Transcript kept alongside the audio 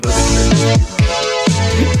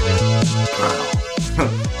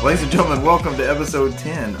Ladies and gentlemen, welcome to episode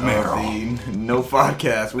 10 of the No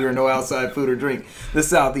Podcast. We are No Outside Food or Drink, the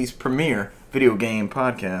Southeast premier video game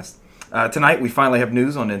podcast. Tonight we finally have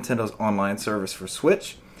news on Nintendo's online service for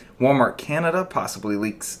Switch. Walmart Canada possibly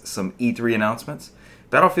leaks some E3 announcements.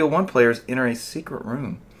 Battlefield 1 players enter a secret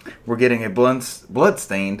room. We're getting a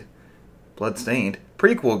bloodstained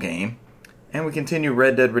prequel game. And we continue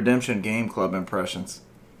Red Dead Redemption Game Club impressions.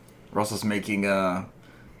 Russell's making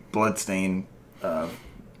bloodstained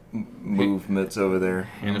movements over there.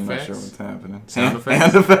 Hand I'm effects? not sure what's happening. Sound effects?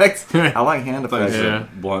 Hand effects? I like hand effects. Yeah.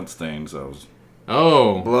 Blunt stains.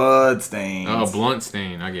 Oh. Bloodstains. Oh, blunt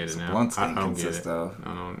stain. I get it now. Blunt stain I don't get consists it. of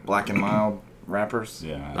I don't. Black and Mild rappers.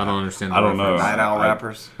 Yeah. I don't understand. The I don't know. reference. Night Owl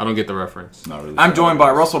rappers. I don't get the reference. Not really. I'm sure joined what by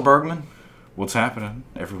it is. Russell Bergman What's happening,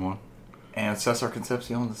 everyone? and Cesar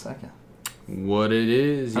Concepcion II. What it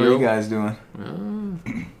is, How yo? are you guys doing?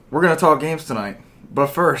 We're going to talk games tonight. But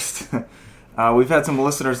first, we've had some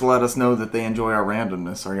listeners let us know that they enjoy our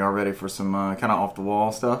randomness. Are y'all ready for some kind of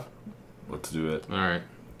off-the-wall stuff? Let's do it. All right.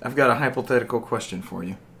 I've got a hypothetical question for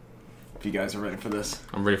you. If you guys are ready for this.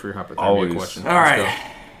 I'm ready for your hypothetical Always. question. All Let's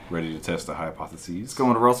right. Ready to test the hypotheses? Let's go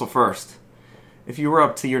on to Russell first. If you were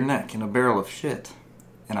up to your neck in a barrel of shit,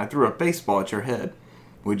 and I threw a baseball at your head,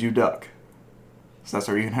 would you duck? So that's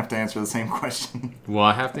where you're going to have to answer the same question. go. Will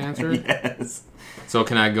I have to answer it? Yes. So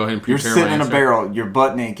can I go ahead and You're prepare sitting my in a answer? barrel, you're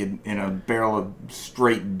butt naked in a barrel of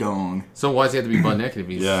straight dung. So why does he have to be butt naked if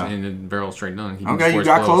he's Yeah. in a barrel straight down? He can Okay, just you wear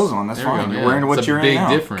got his clothes on, that's There we fine. go, You're wearing what it's you're a in big now.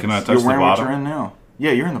 difference. Can I touch You're the wearing what bottom? you're in now.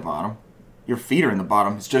 Yeah, you're in the bottom. Your feet are in the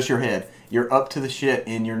bottom. It's just your head. You're up to the shit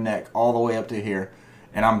in your neck, all the way up to here.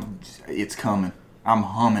 And it's coming. I'm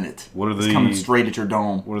humming it. What are It's the- coming straight at your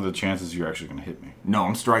dome. What are the chances you're actually going to hit me? No,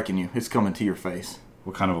 I'm striking you. It's coming to your face.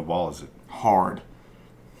 What kind of a ball is it? Hard.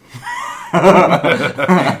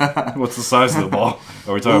 What's the size of the ball?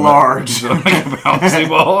 Are we talking Large. about like a bouncy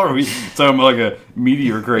ball? Or are we talking about like a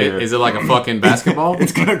meteor crater? Is it like a fucking basketball?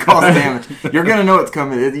 It's going to cause damage. You're going to know it's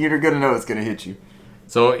coming. You're going to know it's going to hit you.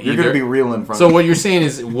 So You're going to be reeling from So it. what you're saying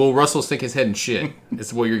is, will Russell stick his head in shit?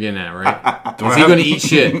 It's what you're getting at, right? Do I Is he have- going to eat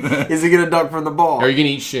shit? Is he going to duck from the ball? Or are you going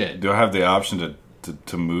to eat shit? Do I have the option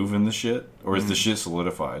to move in the shit? Or is the shit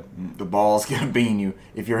solidified? The ball's going to bean you.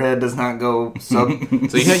 If your head does not go sub...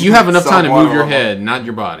 So you have enough time to subwater move your level. head, not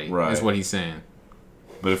your body. Right. That's what he's saying.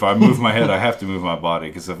 But if I move my head, I have to move my body.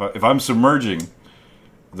 Because if I'm submerging,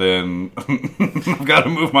 then I've got to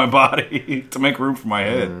move my body to make room for my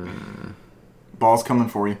head. Ball's coming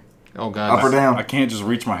for you. Oh, God. Up or down? I can't just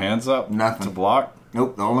reach my hands up Nothing. to block.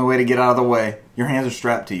 Nope. The only way to get out of the way, your hands are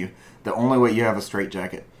strapped to you. The only way you have a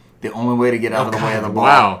straitjacket. The only way to get out of the way of the ball.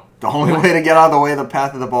 Wow. The only way to get out of the way of the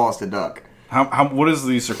path of the ball is to duck. What is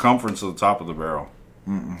the circumference of the top of the barrel?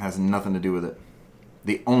 It has nothing to do with it.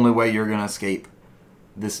 The only way you're going to escape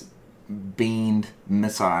this beamed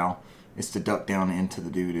missile is to duck down into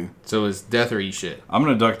the doo-doo. So it's death or eat shit. I'm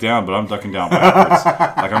going to duck down, but I'm ducking down backwards.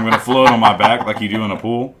 Like I'm going to float on my back like you do in a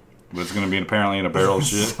pool. But it's going to be apparently in a barrel of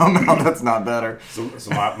shit. Somehow that's not better. So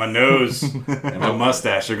my nose and my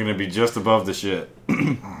mustache are going to be just above the shit.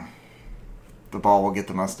 The ball will get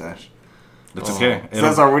the mustache. That's okay.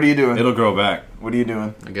 Cesar, what are you doing? It'll grow back. What are you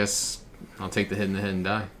doing? I guess I'll take the hit in the head and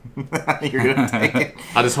die. You're going to take it.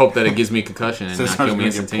 I just hope that it gives me concussion and Cesar's not kill me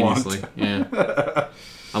gonna get instantaneously. Yeah.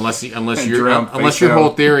 Unless And your drown face your down.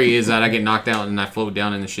 whole theory is that I get knocked out and I float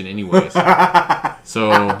down in the shit anyways. So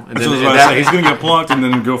and That's then what I was about to say. He's going to get plunked and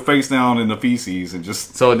then go face down in the feces and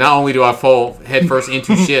just... so not only do I fall head first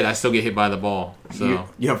into shit, I still get hit by the ball. So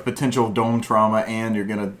You have potential dome trauma and you're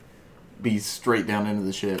going to be straight down into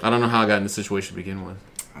the shit. I don't know how I got in this situation to begin with.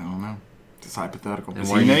 I don't know. It's hypothetical. And Is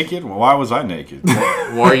why he you- naked? Well, why was I naked?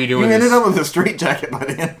 Why are you You doing ended this? up with a straitjacket by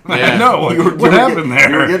the end. Yeah. No, You were- what you were happened get-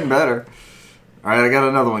 You were there? getting better. All right, I got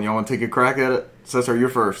another one. Y'all want to take a crack at it? Cesar, you're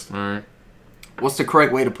first. All right. What's the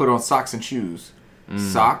correct way to put on socks and shoes?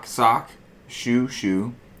 Sock, sock, shoe,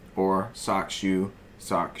 shoe, or sock, shoe,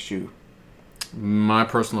 sock, shoe. My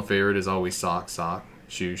personal favorite is always sock, sock,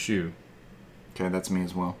 shoe, shoe. Okay, that's me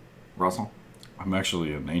as well. Russell? I'm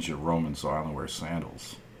actually an ancient Roman, so I only wear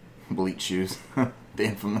sandals. Bleach shoes. The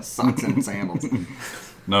infamous socks and sandals.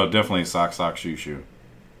 No, definitely sock, sock, shoe, shoe.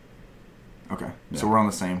 Okay, Yeah. so we're on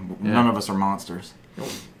the same. Yeah. None of us are monsters.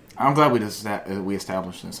 I'm glad we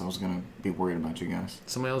established this. I was going to be worried about you guys.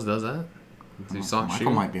 Somebody else does that? Do sock, Michael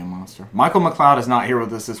shoe? might be a monster. Michael McLeod is not here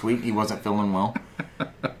with us this week. He wasn't feeling well.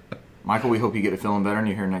 Michael, we hope you get to feeling better and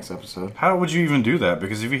you're here next episode. How would you even do that?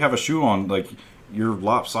 Because if you have a shoe on, like, you're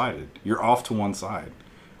lopsided. You're off to one side.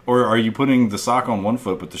 Or are you putting the sock on one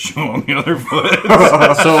foot but the shoe on the other foot?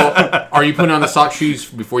 So, are you putting on the sock shoes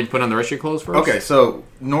before you put on the rest of your clothes first? Okay, so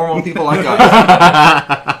normal people like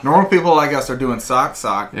us are doing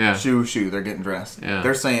sock, Yeah. shoe. They're getting dressed. Yeah.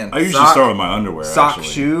 They're saying I usually sock, start with my underwear. sock, actually,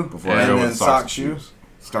 shoe, before I and go then with socks sock, and shoe. shoes.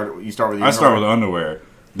 You start with your I start with underwear? underwear,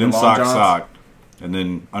 then long sock, johns? sock, and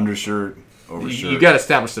then undershirt, overshirt. You got to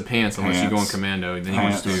establish the pants unless you're going Pants. commando. Then you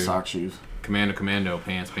Pants. just do sock, shoes. commando,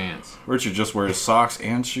 pants. Richard just wears socks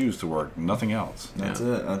and shoes to work, nothing else. That's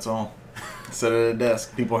it. That's all. Sit at a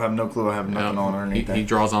desk. People have no clue I have nothing on underneath He that.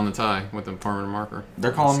 draws on the tie with a permanent marker.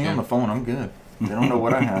 They're calling me on the phone. I'm good. They don't know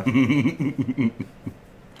what I have.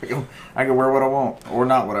 I can wear what I want or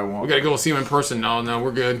not what I want. We got to go see him in person. No,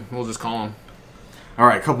 we're good. We'll just call him. All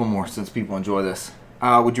right, a couple more since people enjoy this.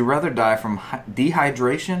 Would you rather die from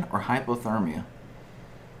dehydration or hypothermia?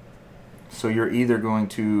 So you're either going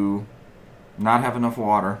to not have enough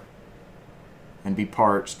water and be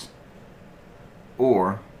parched,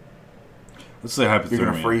 or Let's say hypothermia. you're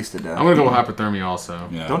going to freeze to death. I'm going to go with hypothermia also.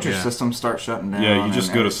 Yeah. Don't your Yeah. system start shutting down? Yeah, you just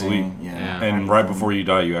and go to everything? sleep. Yeah. And right before you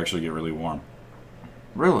die, you actually get really warm,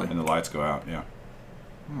 Really? and the lights go out. Yeah,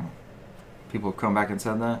 People have come back and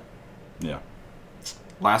said that? yeah.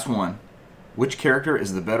 Last one. Which character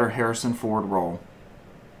is the better Harrison Ford role?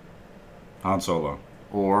 Han Solo.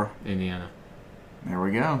 Or, Indiana. there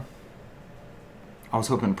we go. I was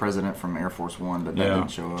hoping President from Air Force One, but that Yeah.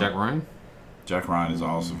 didn't show up. Jack Ryan? Jack Ryan is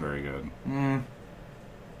also very good.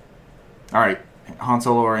 All right. Han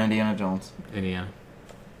Solo or Indiana Jones? Indiana.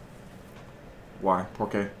 Why?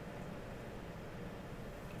 Porque?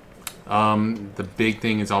 The big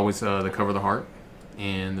thing is always the cover of the heart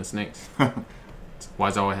and the snakes. Why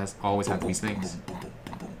does it always have to be snakes?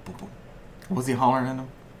 What was he hollering at him?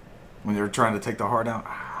 When they were trying to take the heart out?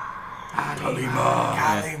 Kalima.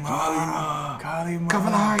 Cover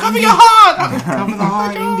the heart. Cover your heart! Cover the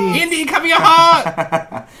heart, Indy. Indy, cover your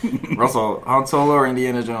heart! Russell, Han Solo or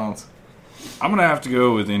Indiana Jones? I'm going to have to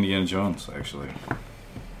go with Indiana Jones, actually.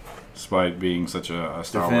 Despite being such a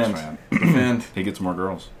Star Wars fan. Defend. He gets more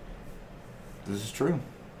girls. This is true.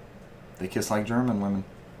 They kiss like German women.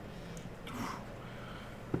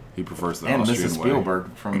 He prefers the And Austrian Mrs. way.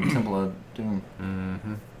 Spielberg from Temple of Doom.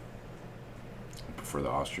 Mm-hmm. I prefer the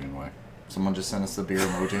Austrian way. Someone just sent us the beer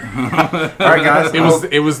emoji. All right, guys.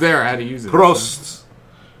 It was there. I had to use it. Prost!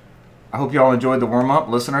 I hope y'all enjoyed the warm-up.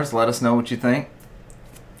 Listeners, let us know what you think.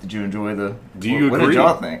 Did you enjoy the... Do you what agree? did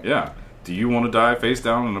y'all think? Yeah. Do you want to die face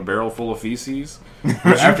down in a barrel full of feces? Would you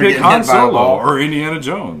After pick getting Han hit by a Solo ball? or Indiana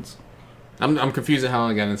Jones? I'm confused at how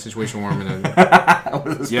I got in a situation where I'm in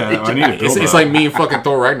a... Yeah, I need to build It's up. like me and fucking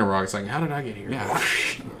Thor Ragnarok. It's like, how did I get here? Yeah.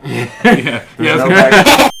 Yeah. There's no Yeah.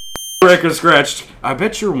 back- Record scratched. I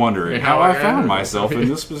bet you're wondering Yeah, how I yeah. found myself in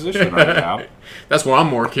this position right now. That's what I'm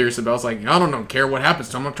more curious about. It's like, I don't care what happens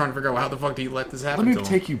to him. I'm trying to figure out how the fuck do you let this happen Let to me him.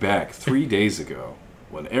 take you back 3 days ago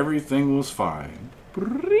when everything was fine.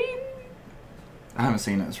 I haven't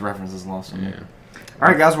seen it. This reference is lost on me. Yeah. All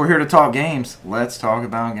right, guys, we're here to talk games. Let's talk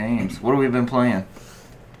about games. What have we been playing?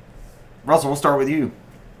 Russell, we'll start with you.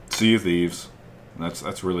 Sea of Thieves.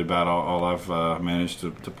 That's really bad. All I've managed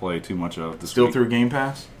to play too much of this Still week. through Game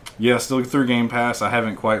Pass? Yeah, still through Game Pass. I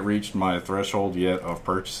haven't quite reached my threshold yet of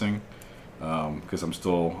purchasing because I'm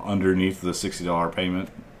still underneath the $60 payment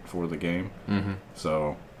for the game. Mm-hmm.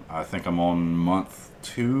 So I think I'm on month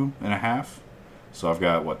 2.5. So I've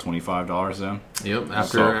got, what, $25 in? Yep.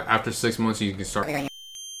 So- After 6 months, you can start.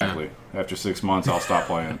 Exactly. After 6 months, I'll stop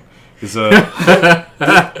playing. 'Cause, We'll have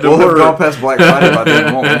gone past Black Friday by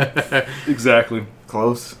then, won't we? exactly.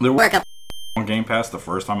 Close. There was on Game Pass the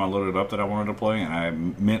first time I loaded it up that I wanted to play, and I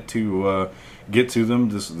meant to get to them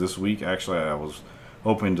this week. Actually, I was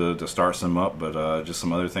hoping to start some up, but just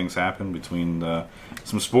some other things happened between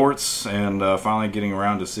some sports and finally getting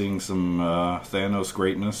around to seeing some Thanos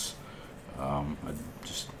greatness. I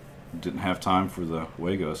just didn't have time for the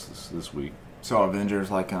Wagos this week. Saw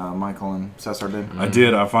Avengers like Michael and Cesar did. I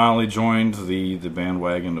did. I finally joined the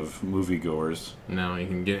bandwagon of moviegoers. Now you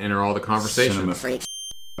can enter all the conversations. Cinema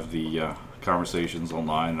of the conversations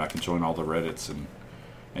online, and I can join all the Reddits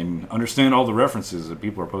and understand all the references that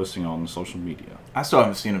people are posting on social media. I still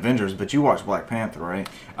haven't seen Avengers, but you watched Black Panther, right?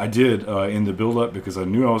 I did in the build-up because I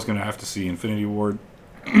knew I was going to have to see Infinity War,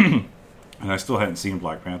 and I still hadn't seen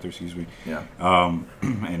Black Panther, excuse me. Yeah.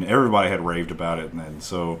 And everybody had raved about it, and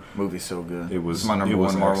so Movie's so good. it was It's my number it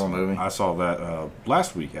was one Marvel excellent. movie. I saw that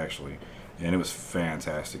last week actually, and it was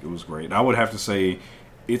fantastic. It was great. And I would have to say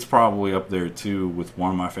it's probably up there too with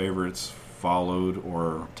one of my favorites, followed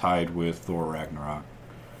or tied with Thor Ragnarok.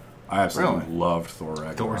 I absolutely Really? loved Thor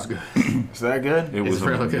Ragnarok. Thor's good. Is that good? It was It's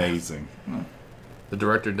really good. amazing. The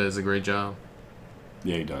director does a great job.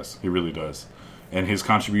 Yeah, he does. He really does. And his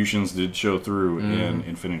contributions did show through in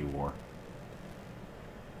Infinity War.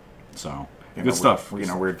 So, good stuff. We're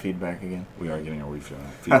getting our weird feedback again. We are getting our weird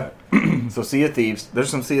feedback. So, Sea of Thieves. There's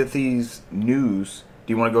some Sea of Thieves news.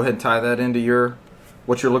 Do you want to go ahead and tie that into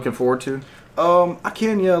what you're looking forward to? I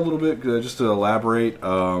can, a little bit, just to elaborate.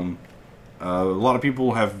 A lot of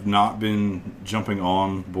people have not been jumping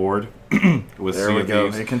on board with Sea of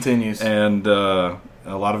Thieves. It continues. And a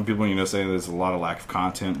lot of people, saying there's a lot of lack of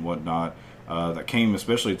content and whatnot. That came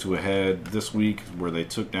especially to a head this week where they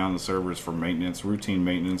took down the servers for maintenance, routine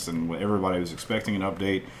maintenance, and everybody was expecting an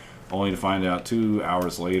update, only to find out 2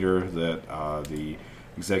 hours later that the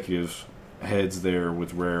executive heads there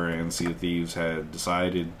with Rare and Sea of Thieves had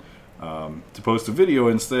decided to post a video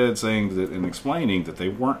instead saying that and explaining that they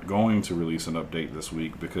weren't going to release an update this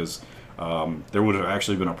week because there would have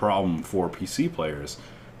actually been a problem for PC players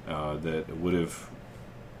that would have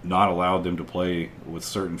not allowed them to play with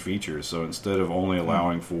certain features. So instead of only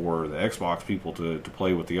allowing for the Xbox people to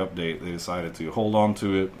play with the update, they decided to hold on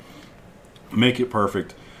to it, make it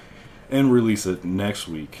perfect, and release it next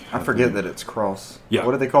week. I forget that it's cross. Yeah.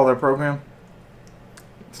 What do they call their program?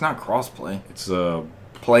 It's not cross-play. It's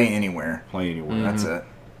Play Anywhere. Play Anywhere. That's it.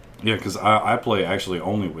 Yeah, because I play actually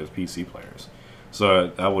only with PC players. So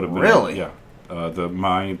that would have been... Really? Yeah.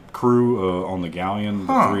 My crew on the Galleon,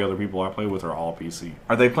 the 3 other people I play with are all PC.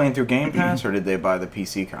 Are they playing through Game Pass, or did they buy the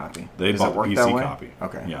PC copy? They Does bought it work the that PC way? copy.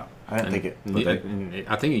 Okay. Yeah. I didn't think it...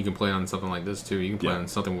 I think you can play on something like this too. You can play Yeah. on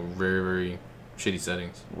something with very, very shitty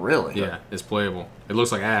settings. Really? Yeah, it's playable. It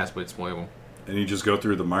looks like ass, but it's playable. And you just go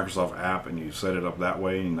through the Microsoft app and you set it up that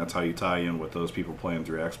way, and that's how you tie in with those people playing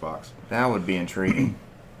through Xbox. That would be intriguing.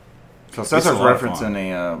 So It's Cesar's a lot of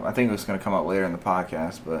referencing I think it was going to come up later in the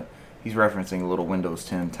podcast, but he's referencing a little Windows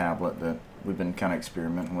 10 tablet that we've been kind of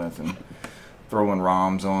experimenting with and throwing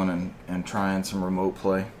ROMs on and trying some remote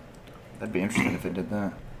play. That'd be interesting if it did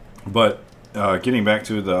that. But getting back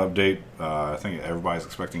to the update, I think everybody's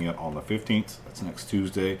expecting it on the 15th. That's next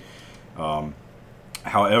Tuesday.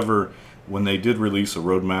 However, when they did release a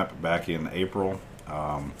roadmap back in April,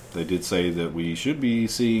 they did say that we should be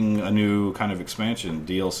seeing a new kind of expansion,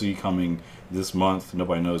 DLC, coming this month.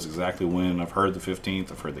 Nobody knows exactly when. I've heard the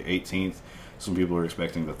 15th. I've heard the 18th. Some people are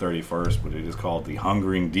expecting the 31st, but it is called the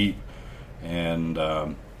Hungering Deep. And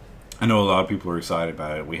I know a lot of people are excited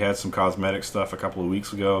about it. We had some cosmetic stuff a couple of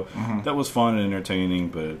weeks ago. That was fun and entertaining,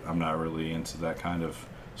 but I'm not really into that kind of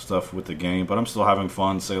stuff with the game. But I'm still having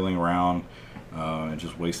fun sailing around and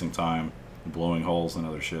just wasting time blowing holes in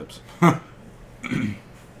other ships. Yeah,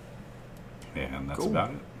 and that's Cool. about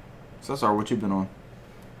it. Cesar, what you been on?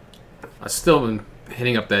 I still been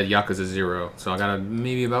hitting up that Yakuza 0, so I got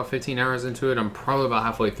maybe about 15 hours into it. I'm probably about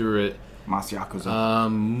halfway through it. Mas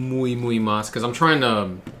Yakuza. Muy mas, because I'm trying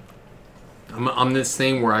to. I'm this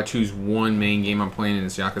thing where I choose one main game I'm playing, and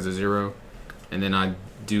it's Yakuza 0, and then I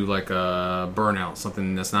do like a Burnout,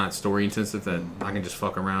 something that's not story intensive that I can just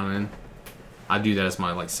fuck around in. I do that as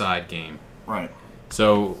my like side game. Right.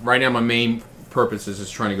 So right now my main purpose is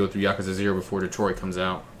just trying to go through Yakuza 0 before Detroit comes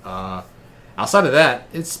out. Outside of that,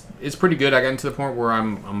 it's pretty good. I got into the point where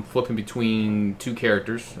I'm flipping between two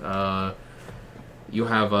characters. You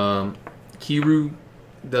have Kiryu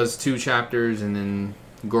does 2 chapters, and then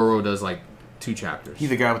Goro does like 2 chapters. He's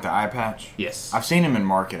the guy with the eye patch? Yes. I've seen him in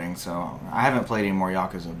marketing, so I haven't played any more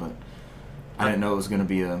Yakuza, but I didn't know it was going to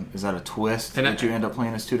be is that a twist And that you end up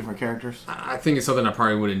playing as 2 different characters? I think it's something I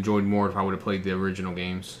probably would have enjoyed more if I would have played the original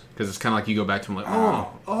games. Because it's kind of like you go back to them like, a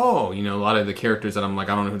lot of the characters that I'm like,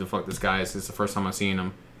 I don't know who the fuck this guy is. It's the first time I've seen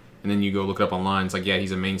him. And then you go look it up online. It's like, yeah,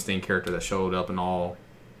 he's a mainstay character that showed up in all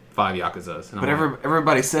 5 Yakuzas. And But I'm like,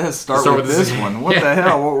 everybody says start with this one. What Yeah. the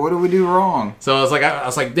hell? What did we do wrong? So I was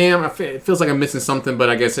like, damn, it feels like I'm missing something,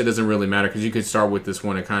 but I guess it doesn't really matter because you could start with this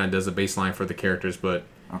one. It kind of does a baseline for the characters, but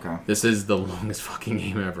Okay. this is the longest fucking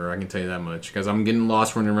game ever. I can tell you that much because I'm getting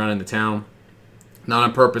lost running around in the town, not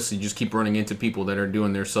on purpose. You just keep running into people that are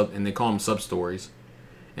doing their and they call them sub stories,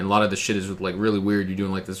 and a lot of the shit is like really weird. You're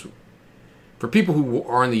doing like this for people who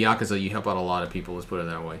are in the Yakuza. You help out a lot of people. Let's put it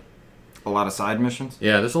that way. A lot of side missions?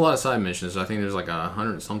 Yeah, there's a lot of side missions. I think there's like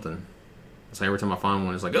 100 something. So every time I find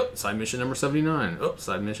one, it's like, oh, side mission number 79. Oh,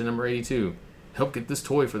 side mission number 82. Help get this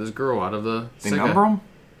toy for this girl out of the They Sega. number them?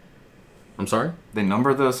 I'm sorry? They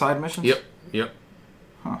number the side missions? Yep.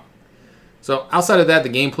 Huh. So outside of that, the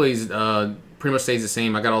gameplay pretty much stays the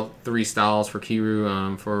same. I got all 3 styles for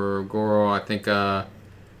Kiryu. For Goro, I think I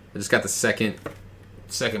just got the second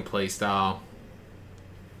play style.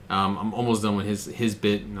 I'm almost done with his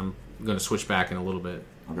bit, and I'm going to switch back in a little bit.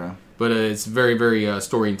 Okay. But it's very, very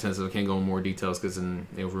story intensive. I can't go in more details because then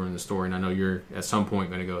it'll ruin the story. And I know you're at some point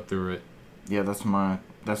going to go through it. Yeah, that's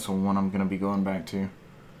the one I'm going to be going back to.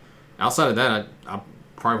 Outside of that, I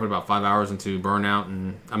probably put about 5 hours into Burnout,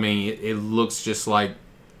 and I mean, it looks just like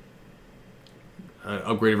an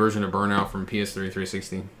upgraded version of Burnout from PS3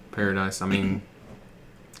 360 Paradise. I mean,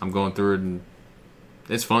 I'm going through it, and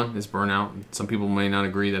it's fun. It's Burnout. Some people may not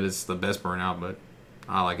agree that it's the best Burnout, but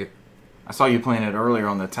I like it. I saw you playing it earlier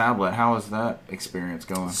on the tablet. How is that experience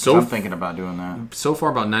going? So I'm thinking about doing that. So far,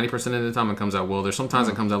 about 90% of the time, it comes out well. There's sometimes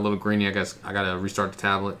it comes out a little grainy. I guess I gotta restart the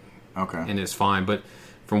tablet, Okay. and it's fine. But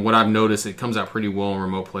from what I've noticed, it comes out pretty well in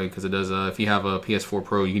remote play because it does. If you have a PS4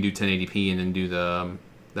 Pro, you can do 1080p and then do the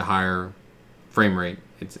higher frame rate.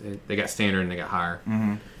 They got standard and they got higher.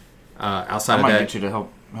 Mm-hmm. Outside I of might that, get you to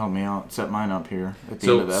help me out, set mine up here at the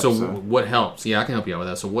end of the so episode. what helps? Yeah, I can help you out with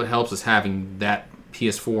that. So what helps is having that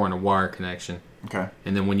PS4 on a wire connection. Okay.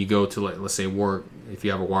 And then when you go to, let's say, work, if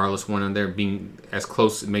you have a wireless one on there, being as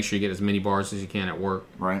close, make sure you get as many bars as you can at work.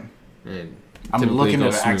 Right. And I'm typically looking it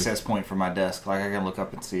at goes an smooth. access point for my desk. Like, I can look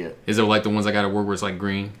up and see it. Is it like the ones I got at work where it's like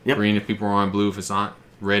green? Yep. Green if people are on, blue if it's not,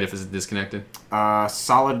 red if it's disconnected?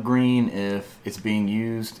 Solid green if it's being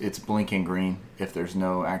used. It's blinking green if there's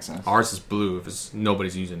no access. Ours is blue if it's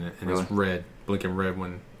nobody's using it, and Really? it's red, blinking red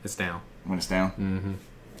when it's down. When it's down? Mm-hmm.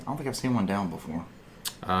 I don't think I've seen one down before.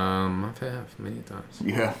 I've had many times.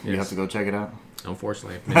 Yeah. You Yes. have to go check it out?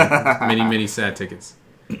 Unfortunately. Many sad tickets.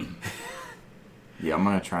 Yeah, I'm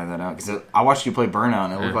going to try that out. Because I watched you play Burnout,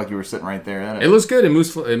 and it looked like you were sitting right there at it. It looks good. It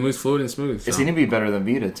moves fluid and smooth. It So. seemed to be better than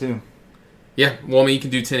Vita, too. Yeah, well, I mean, you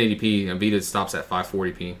can do 1080p, and Vita stops at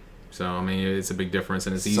 540p. So, I mean, it's a big difference,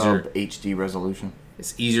 and it's easier. Sub HD resolution.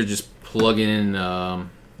 It's easier just plug in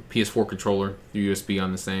PS4 controller through USB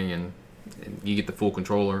on this thing, and you get the full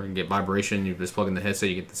controller. You get vibration. You just plug in the headset,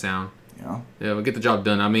 you get the sound. Yeah. Yeah, we'll get the job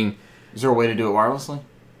done. I mean, Is there a way to do it wirelessly?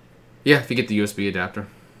 yeah, if you get the USB adapter.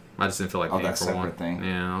 I just didn't feel like paying that's for separate one. thing.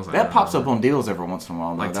 Yeah, I was like, That pops up on deals every once in a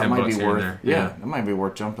while. Though. Like that $10 might be here and worth. there. Yeah, Yeah. that might be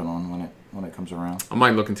worth jumping on when it comes around. I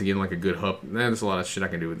might look into getting like a good hub. There's a lot of shit I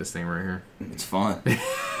can do with this thing right here. It's fun.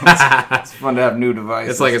 It's fun to have new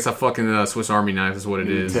devices. It's like it's a fucking Swiss Army knife is what it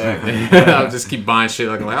is. Tech. I'll just keep buying shit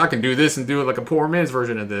like I can do this and do it like a poor man's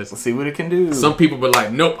version of this. Let's see what it can do. Some people be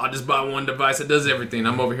like, nope, I'll just buy one device that does everything.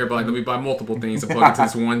 I'm over here like, let me buy multiple things and plug into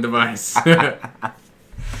this one device. Throw it in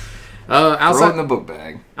outside the book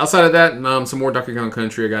bag. of that, some more Donkey Kong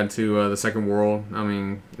Country. I got into the second world. I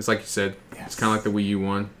mean, it's like you said, Yes. it's kind of like the Wii U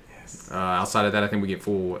one. Yes. Outside of that, I think we get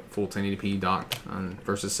full 1080p docked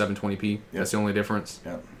versus 720p. That's the only difference.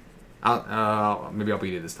 Yep. Maybe I'll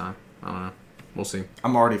beat it this time. I don't know. We'll see.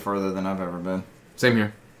 I'm already further than I've ever been. Same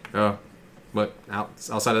here. But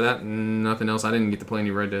outside of that, nothing else. I didn't get to play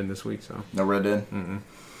any Red Dead this week, so. No Red Dead? Mm-mm.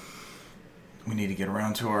 We need to get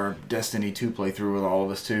around to our Destiny 2 playthrough with all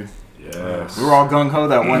of us, too. Yes. We were all gung-ho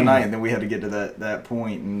that one night, and then we had to get to that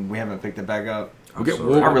point, and we haven't picked it back up. I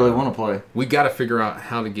really want to play. We got to figure out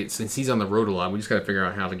how to get, since he's on the road a lot, we just got to figure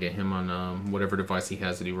out how to get him on whatever device he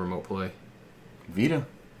has to do remote play. Vita.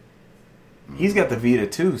 He's got the Vita,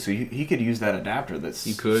 too, so he could use that adapter that's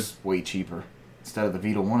He could. way cheaper instead of the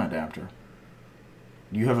Vita 1 adapter.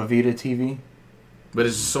 Do you have a Vita TV? But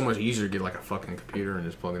it's just so much easier to get like a fucking computer and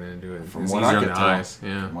just plug it in and do it. From It's what easier I on could the tell. eyes.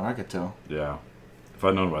 Yeah. From what I could tell. Yeah. If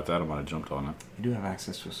I'd known about that, I might have jumped on it. You do have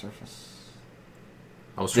access to a Surface.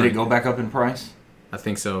 I was Did it go back up in price? I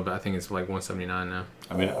think so, but I think it's like $179 now.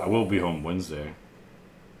 I mean, I will be home Wednesday.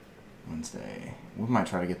 Wednesday. We might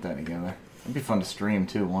try to get that together. It'd be fun to stream,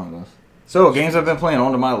 too, one of those. So, games I've been playing,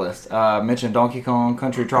 onto my list. I mentioned Donkey Kong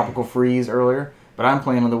Country Tropical Freeze earlier, but I'm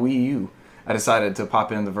playing on the Wii U. I decided to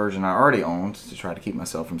pop in the version I already owned to try to keep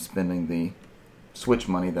myself from spending the Switch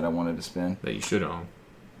money that I wanted to spend, That you should own.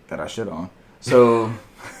 that I should own. So,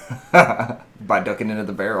 by ducking into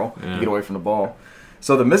the barrel to Yeah. get away from the ball.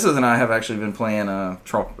 So, the missus and I have actually been playing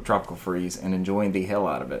Tropical Freeze and enjoying the hell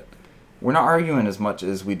out of it. We're not arguing as much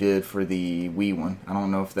as we did for the Wii one. I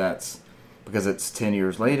don't know if that's because it's 10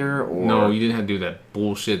 years later or... No, you didn't have to do that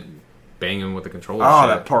bullshit banging with the controller. Oh, shit.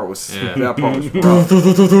 that part was Yeah. that part was rough.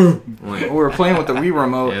 Like, We were playing with the Wii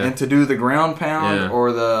remote, Yeah. and to do the ground pound Yeah.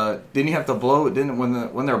 or didn't you have to blow it? Didn't when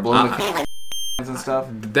they were blowing the and stuff,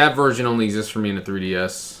 that version only exists for me in the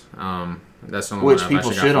 3DS. That's the only which one I've people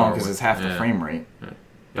actually got shit on forward because with. it's half the Yeah. frame rate. But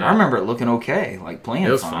Yeah. I remember it looking okay, like playing It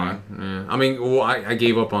was fine. fine. Yeah. I mean, well, I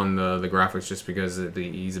gave up on the graphics just because of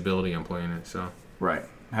the easeability on playing it. So Right,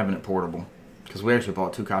 having it portable because we actually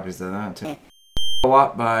bought 2 copies of that too.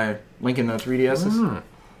 Co-op by linking the 3DSs.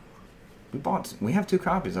 We have 2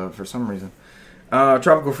 copies of it for some reason.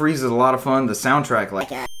 Tropical Freeze is a lot of fun. The soundtrack,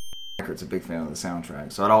 like, it's a big fan of the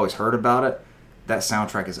soundtrack, so I'd always heard about it. That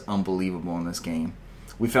soundtrack is unbelievable in this game.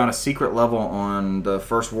 We found a secret level on the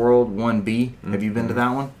first world, 1B. Have you been to that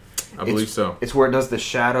one? I believe so. It's where it does the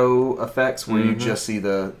shadow effects, where you just see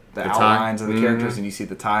the outlines of the characters, and you see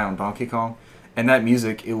the tie on Donkey Kong. And that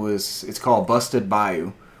music, it's called Busted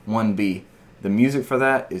Bayou 1B. The music for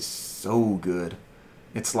that is so good.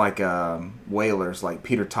 It's like Wailers, like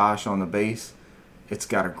Peter Tosh on the bass. It's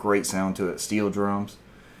got a great sound to it. Steel drums.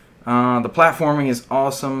 The platforming is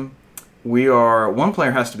awesome. One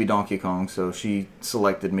player has to be Donkey Kong, so she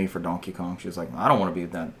selected me for Donkey Kong. She was like, I don't want to be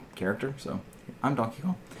that character, so I'm Donkey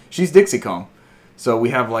Kong. She's Dixie Kong. So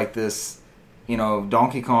we have like this,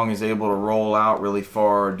 Donkey Kong is able to roll out really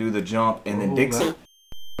far, do the jump, and then Dixie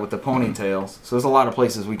with the ponytails. So there's a lot of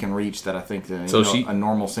places we can reach that I think that a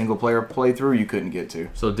normal single player playthrough you couldn't get to.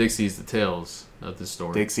 So Dixie's the Tails of the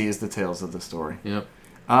story. Dixie is the Tails of the story. Yep.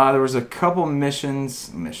 There was a couple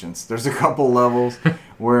missions. There's a couple levels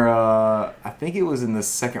where I think it was in the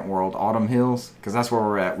second world, Autumn Hills, because that's where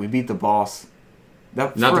we're at. We beat the boss.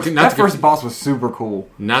 That first boss was super cool.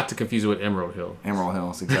 Not to confuse it with Emerald Hill. Emerald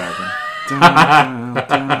Hills, exactly.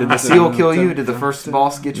 Did the seal kill you? Did the first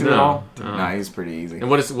boss get you at all? Nah, he's pretty easy. And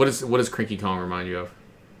what does Cranky Kong remind you of?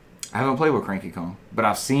 I haven't played with Cranky Kong, but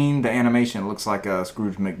I've seen the animation. It looks like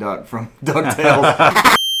Scrooge McDuck from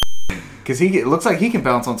DuckTales. Because it looks like he can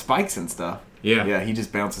bounce on spikes and stuff. Yeah. Yeah, he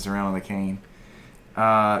just bounces around on the cane.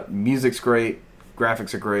 Music's great.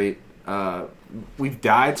 Graphics are great. We've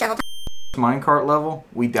died. Minecart level,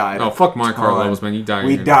 we died. Oh, fuck Minecart levels, man. You died.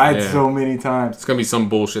 We died so many times. It's going to be some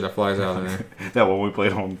bullshit that flies out of there. That one we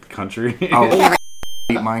played on Country.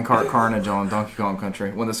 Minecart Carnage on Donkey Kong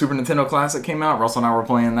Country. When the Super Nintendo Classic came out, Russell and I were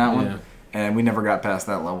playing that one, and we never got past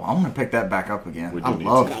that level. I want to pick that back up again. I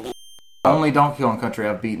love it. The only Donkey Kong Country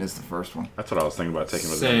I've beaten is the first one. That's what I was thinking about taking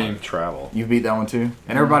with them on travel. You beat that one too?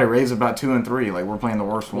 And everybody raves about 2 and 3. Like, we're playing the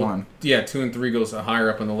worst one. Yeah, 2 and 3 goes higher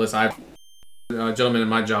up on the list. A gentleman in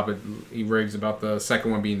my job, he raves about the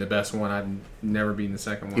second one being the best one. I've never beaten the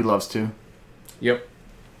second one. He loves 2? Yep.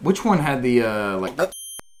 Which one had the,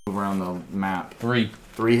 around the map? 3.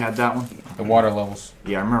 3 had that one? The water levels.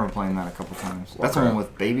 Yeah, I remember playing that a couple times. That's the one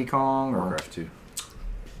with Baby Kong? Or Warcraft 2.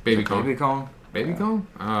 Baby Kong. Baby Kong? Baby Kong?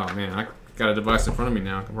 Oh, man. I got a device in front of me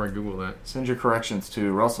now. I can probably Google that. Send your corrections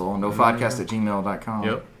to Russell, nofodcast@gmail.com.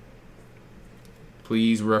 Yep.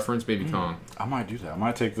 Please reference Baby Kong. I might do that. I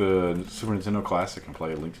might take the Super Nintendo Classic and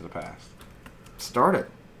play A Link to the Past. Start it.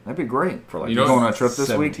 That'd be great. For you going on a trip this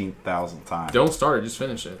week? 17,000 times. Don't start it. Just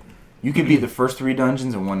finish it. You can beat the first 3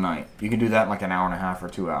 dungeons in one night. You can do that in like an hour and a half or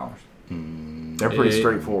 2 hours. They're pretty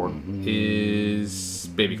straightforward. Is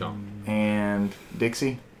Baby Kong. And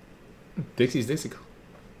Dixie? Dixie's Dixie Kong.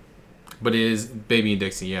 But it is Baby and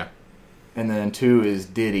Dixie, yeah. And then 2 is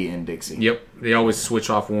Diddy and Dixie. Yep. They always switch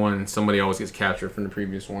off one, and somebody always gets captured from the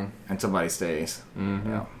previous one. And somebody stays. Mm-hmm.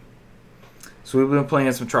 Yeah. So we've been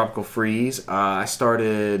playing some Tropical Freeze. I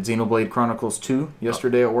started Xenoblade Chronicles 2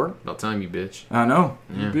 yesterday at work. About time, you bitch. I know.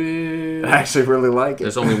 Yeah. Bitch. I actually really like it.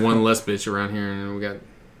 There's only one less bitch around here, and we got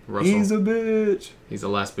Russell. He's a bitch. He's the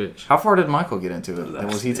last bitch. How far did Michael get into it?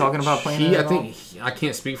 Was he talking about playing it I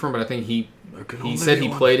can't speak for him, but I think he said he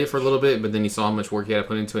played it for a little bit, but then he saw how much work he had to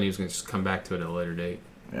put into it, and he was going to just come back to it at a later date.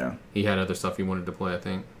 Yeah. He had other stuff he wanted to play, I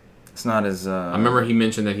think. It's not as... I remember he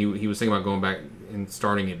mentioned that he was thinking about going back and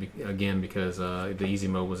starting it again because the easy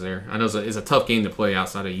mode was there. I know it's a tough game to play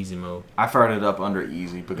outside of easy mode. I fired it up under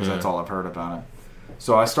easy because that's all I've heard about it.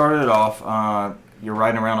 So I started it off... you're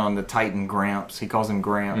riding around on the Titan Gramps. He calls him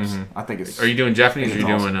Gramps. Mm-hmm. I think it's... Are you doing Japanese or are you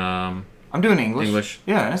awesome. doing... I'm doing English.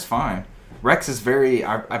 Yeah, and it's fine. Rex is very...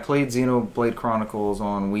 I played Xenoblade Chronicles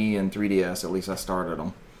on Wii and 3DS. At least I started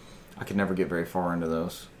them. I could never get very far into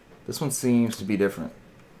those. This one seems to be different.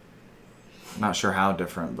 Not sure how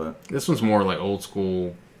different, but... This one's more like old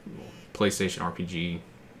school PlayStation RPG.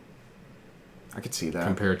 I could see that.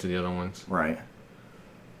 Compared to the other ones. Right.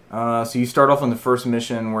 So you start off on the first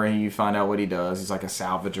mission where you find out what he does. He's like a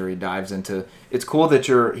salvager. He dives into... It's cool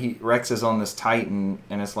that Rex is on this Titan,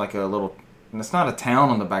 and it's like a little... And it's not a town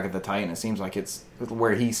on the back of the Titan. It seems like it's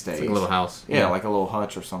where he stays. It's like a little house. Yeah, like a little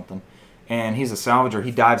hutch or something. And he's a salvager.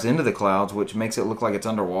 He dives into the clouds, which makes it look like it's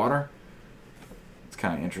underwater. It's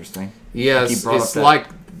kind of interesting. Yeah, it's like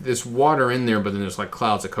there's water in there, but then there's like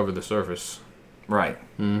clouds that cover the surface. Right.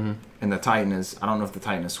 Mm-hmm. And the Titan is... I don't know if the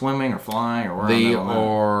Titan is swimming or flying or where. They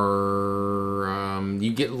are...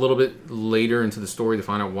 you get a little bit later into the story to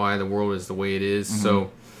find out why the world is the way it is. Mm-hmm.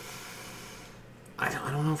 So... I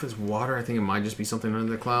don't know if it's water. I think it might just be something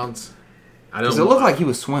under the clouds. Does it look like he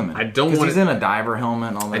was swimming? I don't want because he's in a diver helmet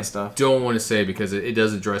and all that stuff. I don't want to say because it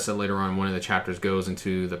does address it later on. One of the chapters goes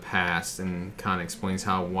into the past and kind of explains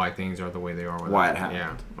why things are the way they are. Why it happened.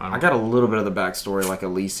 Yeah, I got a little bit of the backstory, like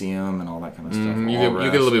Elysium and all that kind of stuff.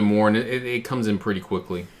 You get a little bit more, and it comes in pretty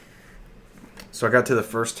quickly. So I got to the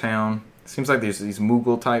first town. Seems like there's these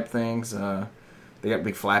Moogle type things. They got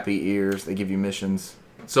big flappy ears. They give you missions.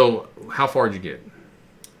 So, how far did you get?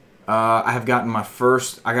 I have gotten my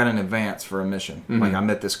first. I got an advance for a mission. Mm-hmm. Like I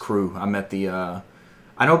met this crew. I met the.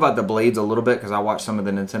 I know about the blades a little bit because I watched some of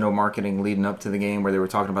the Nintendo marketing leading up to the game where they were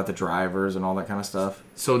talking about the drivers and all that kind of stuff.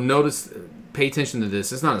 So pay attention to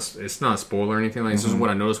this. It's not a spoiler or anything like this. This is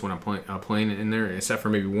what I noticed when I'm playing it in there, except for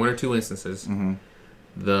maybe one or two instances. Mm-hmm.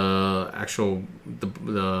 The actual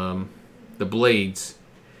the blades,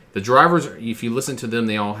 the drivers. If you listen to them,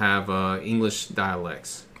 they all have English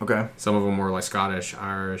dialects. Okay. Some of them are like Scottish,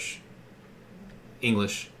 Irish,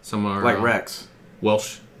 English. Some are like Rex.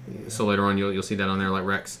 Welsh. So later on, you'll see that on there, like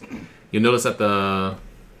Rex. You'll notice that the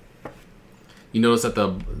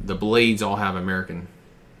blades all have American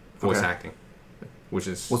voice acting, which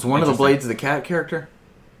is was one of the blades the cat character?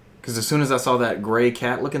 Because as soon as I saw that gray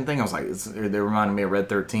cat looking thing, I was like, they reminded me of Red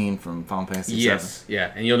 13 from Final Fantasy VII. Yes,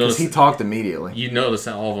 yeah, and you'll notice he talked immediately. You notice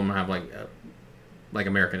that all of them have like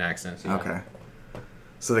American accents. Okay.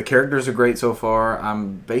 So the characters are great so far.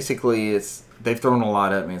 They've thrown a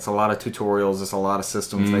lot at me. It's a lot of tutorials. It's a lot of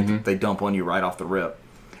systems they dump on you right off the rip.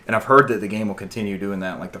 And I've heard that the game will continue doing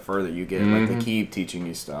that. Like the further you get, like they keep teaching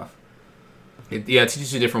you stuff. It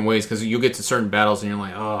teaches you different ways because you'll get to certain battles and you're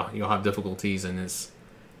like, oh, you'll have difficulties, and it's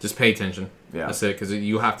just pay attention. Yeah, that's it. Because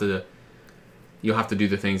you have to do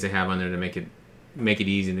the things they have on there to make it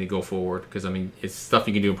easy and to go forward. Because I mean, it's stuff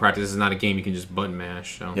you can do in practice. It's not a game you can just button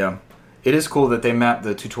mash. So. Yeah. It is cool that they map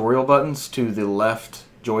the tutorial buttons to the left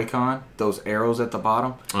Joy-Con, those arrows at the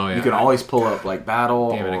bottom. Oh, yeah. You can always pull up, like,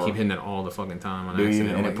 battle. Damn it, I keep hitting it all the fucking time on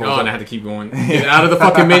accident. And and I have to keep going. Get out of the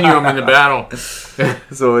fucking menu, I'm in the battle.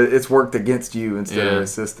 So it's worked against you instead of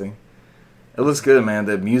assisting. It looks good, man.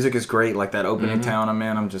 The music is great. Like, that opening town I'm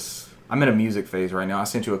in, I'm in a music phase right now. I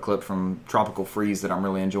sent you a clip from Tropical Freeze that I'm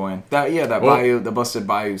really enjoying. The Busted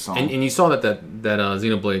Bayou song. And you saw that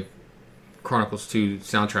Xenoblade Chronicles 2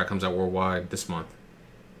 soundtrack comes out worldwide this month.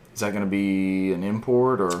 Is that going to be an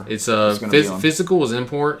import or? It's physical is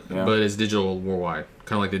import, but it's digital worldwide.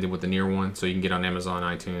 Kind of like they did with the Nier one, so you can get on Amazon,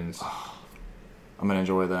 iTunes. I'm going to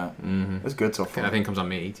enjoy that. Mm-hmm. It's good so far. I think it comes on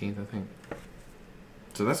May 18th. I think.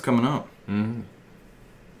 So that's coming up. Mm-hmm.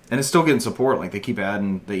 And it's still getting support. Like they keep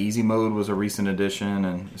adding. The easy mode was a recent addition,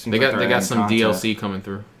 and it seems they got some content. DLC coming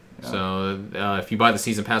through. Yeah. So if you buy the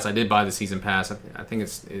season pass, I did buy the season pass. I think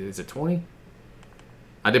is it 20?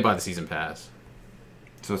 I did buy the season pass.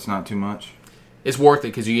 So it's not too much. It's worth it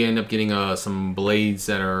because you end up getting some blades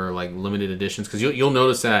that are like limited editions. Because you'll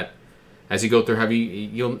notice that as you go through.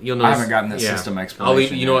 You'll notice. I haven't gotten this system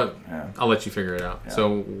explanation. You know what? Yeah. I'll let you figure it out. Yeah.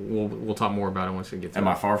 So we'll talk more about it once we get through. Am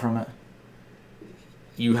I far from it?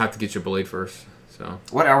 You have to get your blade first. So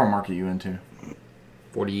what hour mark are you into?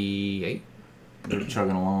 48. You're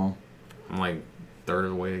chugging along. I'm like third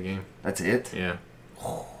of the way of the game. That's it? Yeah.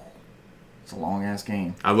 It's a long ass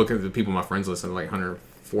game. I look at the people my friends listen to like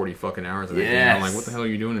 140 fucking hours of that game. I'm like, what the hell are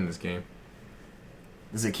you doing in this game?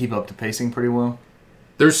 Does it keep up to pacing pretty well?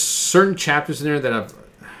 There's certain chapters in there that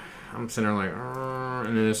I'm sitting there like,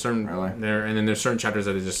 and then there's certain there's certain chapters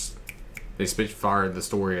that they spitfire the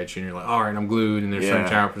story at you, and you're like, all right, I'm glued. And there's certain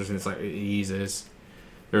chapters, and it's like, Jesus.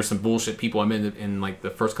 There's some bullshit people I met in like the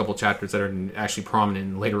first couple chapters that are actually prominent,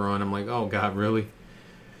 and later on, I'm like, oh god, really?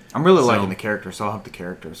 I'm really liking the characters, so I'll have the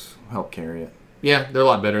characters help carry it. Yeah, they're a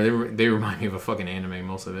lot better. They remind me of a fucking anime,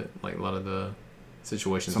 most of it. Like a lot of the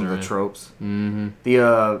situations. Some of the tropes. Mm-hmm.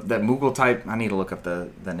 That Moogle type. I need to look up the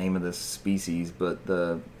name of this species, but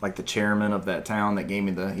the chairman of that town that gave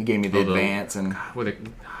me the advance and.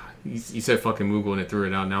 You said fucking Moogle and it threw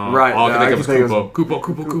it out. Now right, all I can think of was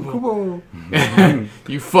Kupo.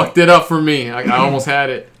 You fucked it up for me. I almost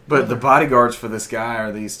had it. But the bodyguards for this guy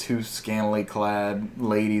are these two scantily clad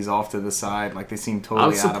ladies off to the side. Like they seem totally out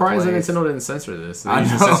of place. I'm surprised that Nintendo didn't censor this. They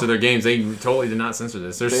usually censor their games. They totally did not censor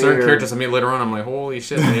this. There's certain characters I meet later on. I'm like, holy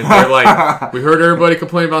shit. They're like, we heard everybody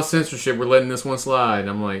complain about censorship. We're letting this one slide.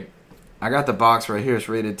 I'm like, I got the box right here. It's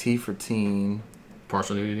rated T for teen.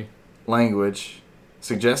 Partial nudity. Language.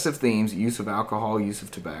 Suggestive themes, use of alcohol, use of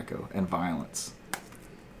tobacco, and violence.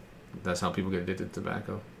 That's how people get addicted to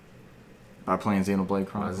tobacco. By playing Xenoblade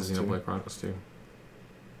Chronicles 2. Xenoblade Chronicles 2.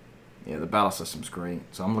 Yeah, the battle system's great,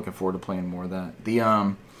 so I'm looking forward to playing more of that.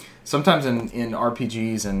 The sometimes in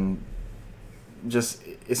RPGs and just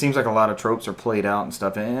it seems like a lot of tropes are played out and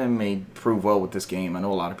stuff, and it may prove well with this game. I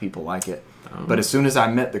know a lot of people like it, but as soon as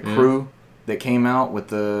I met the crew that came out with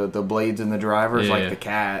the blades and the drivers, the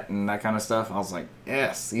cat and that kind of stuff, I was like,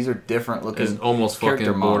 yes, these are different looking. It's almost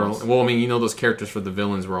fucking borderline. Well, I mean, those characters for the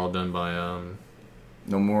villains were all done by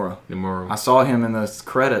Nomura. I saw him in the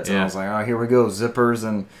credits, and Yeah. I was like, oh, here we go. Zippers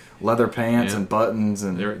and leather pants Yeah. and buttons.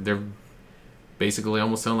 And They're basically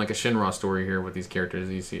almost sound like a Shinra story here with these characters.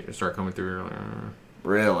 You see start coming through. You're like,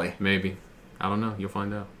 really, maybe. I don't know. You'll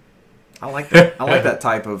find out. I like that. I like that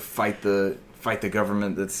type of fight the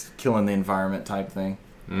government that's killing the environment type thing.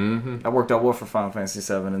 Mm-hmm. That worked out well for Final Fantasy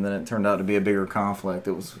VII, and then it turned out to be a bigger conflict.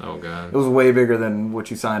 It was God. It was way bigger than what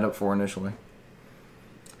you signed up for initially.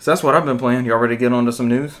 So that's what I've been playing. Y'all ready to get on to some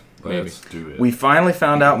news? Maybe. Let's do it. We finally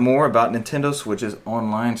found out more about Nintendo Switch's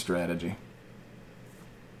online strategy.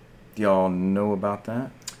 Do y'all know about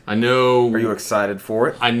that? I know. Are you excited for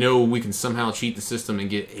it? I know we can somehow cheat the system and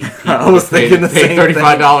get 8 people I was to pay, thinking the pay same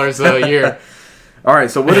 $35 a year. All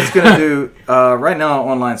right, so what it's going to do, right now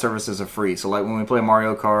online services are free. So like when we play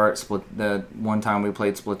Mario Kart, the one time we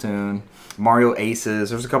played Splatoon, Mario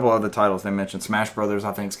Aces, there's a couple other titles they mentioned. Smash Brothers,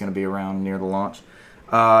 I think, is going to be around near the launch.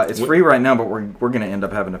 It's free right now, but we're going to end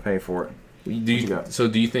up having to pay for it. Do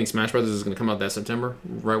you think Smash Brothers is going to come out that September,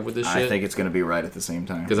 right with this shit? I think it's going to be right at the same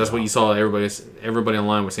time. Because that's what you saw. Everybody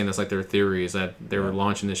online was saying that's like their theory is that they were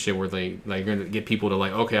launching this shit where they like going to get people to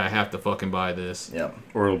like, okay, I have to fucking buy this. Yep.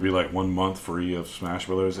 Or it'll be like 1 month free of Smash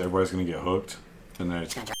Brothers. Everybody's gonna get hooked, and then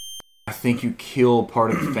it's. I think you kill part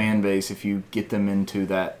of the fan base if you get them into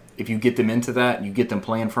that. If you get them into that, you get them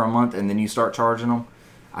playing for a month, and then you start charging them.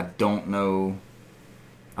 I don't know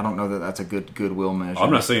that that's a good goodwill measure.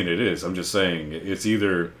 I'm not saying it is. I'm just saying it's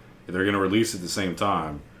either they're gonna release at the same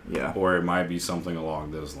time, yeah, or it might be something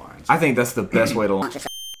along those lines. I think that's the best way to launch.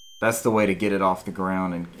 That's the way to get it off the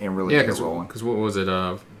ground and really get it rolling. Because what was it?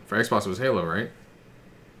 For Xbox it was Halo, right?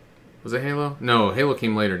 Was it Halo? No, Halo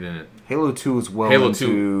came later, didn't it? Halo 2 was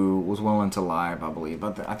well into live, I believe.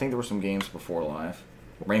 But I think there were some games before live.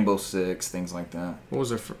 Rainbow Six, things like that. What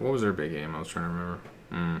was their big game? I was trying to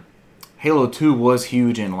remember. Halo 2 was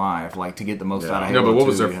huge in live, like to get the most out of Halo 2. No, but what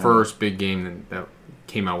was their first big game that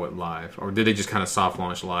came out with live? Or did they just kind of soft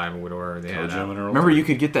launch live or whatever they had? Remember, you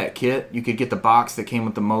could get that kit. You could get the box that came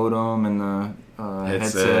with the modem and the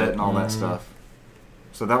headset and all that stuff.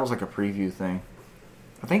 So that was like a preview thing.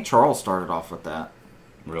 I think Charles started off with that.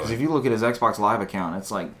 Really? Because if you look at his Xbox Live account,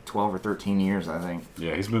 it's like 12 or 13 years, I think.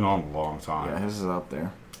 Yeah, he's been on a long time. Yeah, his is up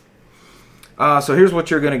there. So here's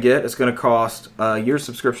what you're going to get. It's going to cost, your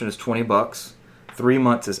subscription is $20. 3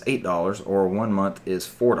 months is $8, or 1 month is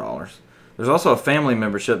 $4. There's also a family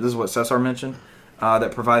membership, this is what Cesar mentioned,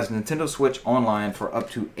 that provides Nintendo Switch Online for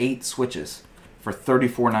up to 8 Switches for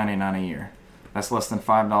 $34.99 a year. That's less than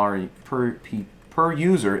 $5 per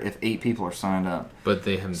user if 8 people are signed up. But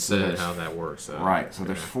they haven't said how that works. So. Right, so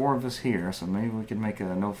there's 4 of us here, so maybe we could make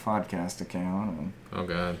a No Podcast account. And... Oh,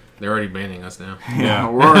 God. They're already banning us now. Yeah,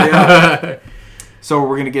 we're already out. So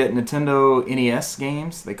we're going to get Nintendo NES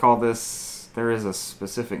games. They call this... There is a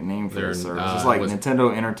specific name for this service. It's like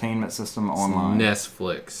Nintendo Entertainment System Online.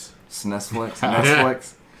 Nesflix. Nesflix?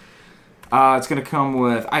 Nesflix? It's going to come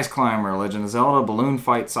with Ice Climber, Legend of Zelda, Balloon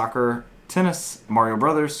Fight Soccer, Tennis, Mario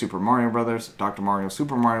Brothers, Super Mario Brothers, Dr. Mario,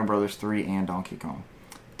 Super Mario Brothers 3, and Donkey Kong.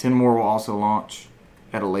 10 more will also launch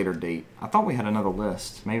at a later date. I thought we had another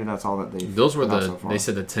list. Maybe that's all that they've Those were so far. they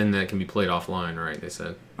said the 10 that can be played offline, right? They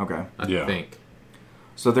said. Okay. I think.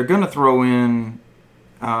 So they're going to throw in,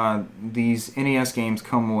 these NES games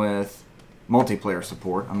come with multiplayer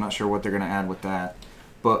support. I'm not sure what they're going to add with that.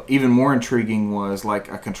 But even more intriguing was like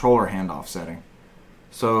a controller handoff setting.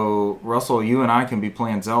 So, Russell, you and I can be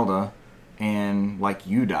playing Zelda, and like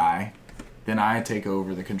you die, then I take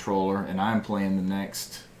over the controller and I'm playing the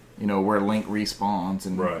next, where Link respawns,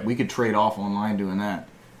 and we could trade off online doing that.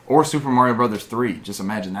 Or Super Mario Brothers 3, just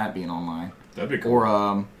imagine that being online. That'd be cool.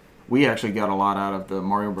 Or we actually got a lot out of the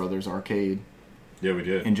Mario Brothers arcade. Yeah, we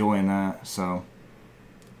did. Enjoying that, so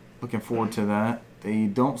looking forward to that. They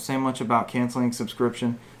don't say much about canceling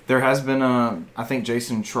subscription. There has been I think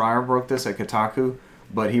Jason Schreier broke this at Kotaku,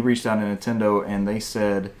 but he reached out to Nintendo and they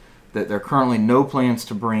said that there are currently no plans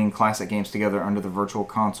to bring classic games together under the Virtual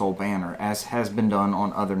Console banner, as has been done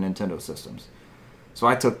on other Nintendo systems. So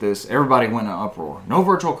I took this, everybody went in an uproar. No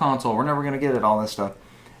Virtual Console, we're never going to get it, all this stuff.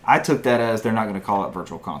 I took that as they're not going to call it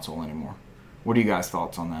Virtual Console anymore. What are you guys'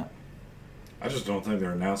 thoughts on that? I just don't think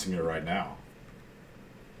they're announcing it right now.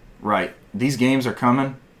 Right. These games are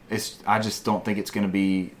coming. I just don't think it's going to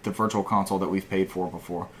be the Virtual Console that we've paid for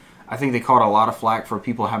before. I think they caught a lot of flack for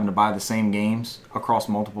people having to buy the same games across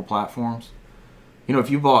multiple platforms. If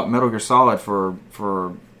you bought Metal Gear Solid for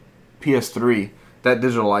PS3, that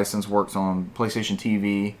digital license works on PlayStation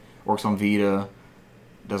TV, works on Vita,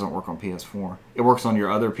 doesn't work on PS4. It works on your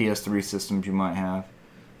other PS3 systems you might have.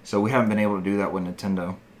 So we haven't been able to do that with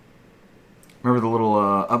Nintendo. Remember the little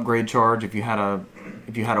upgrade charge if you had a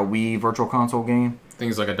Wii Virtual Console game?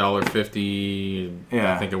 things like $1.50.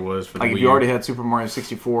 Yeah. I think it was for the Like Wii if you already had Super Mario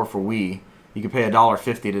 64 for Wii, you could pay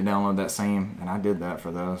 $1.50 to download that same, and I did that for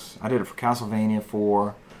those. I did it for Castlevania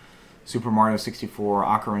 4, Super Mario 64,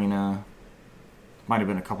 Ocarina. Might have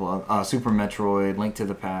been a couple of Super Metroid, Link to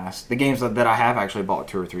the Past. The games that I have actually bought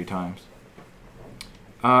 2 or 3 times.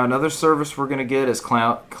 Another service we're gonna get is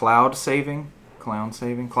cloud saving. Cloud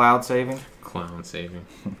saving.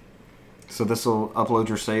 So this will upload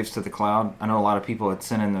your saves to the cloud. I know a lot of people had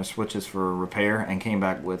sent in their Switches for repair and came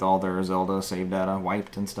back with all their Zelda save data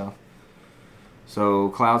wiped and stuff. So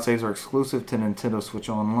cloud saves are exclusive to Nintendo Switch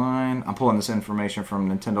Online. I'm pulling this information from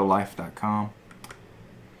NintendoLife.com.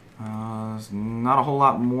 There's not a whole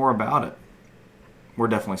lot more about it. We're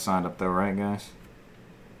definitely signed up though, right, guys?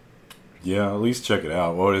 Yeah, at least check it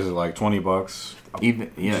out. What is it, like $20?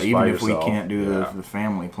 Even Just even by if we yourself. can't do Yeah. the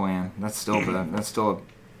family plan, that's still bad. That's still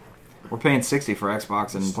we're paying $60 for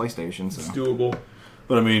Xbox and PlayStation. So doable.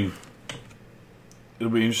 But I mean,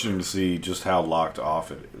 it'll be interesting to see just how locked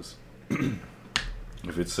off it is.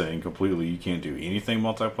 If it's saying completely you can't do anything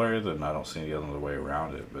multiplayer, then I don't see any other way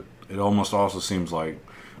around it. But it almost also seems like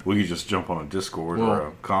we could just jump on a Discord or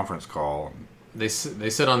a conference call. They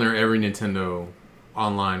said on there every Nintendo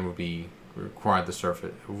Online will be required the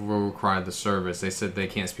service. They said they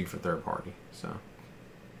can't speak for third party.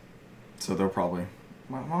 So they'll probably.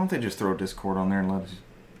 Why don't they just throw Discord on there and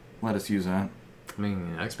let us use that? I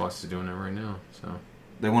mean, Xbox is doing that right now. So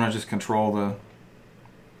They want to just control the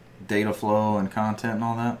data flow and content and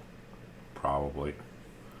all that. Probably.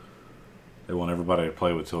 They want everybody to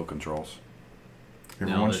play with tilt controls.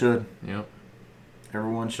 Everyone Nailed it. should. Yep.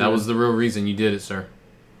 Everyone should. That was the real reason you did it, sir.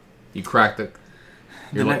 You cracked it.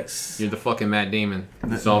 You're next you're the fucking Matt Damon.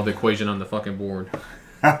 You solved the equation on the fucking board.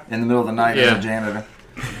 in the middle of the night as Yeah. a janitor.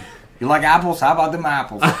 You like apples? How about them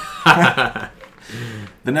apples?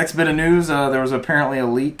 The next bit of news, there was apparently a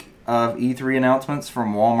leak of E3 announcements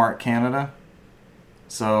from Walmart Canada.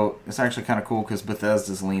 So it's actually kind of cool because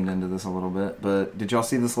Bethesda's leaned into this a little bit. But did y'all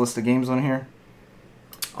see this list of games on here?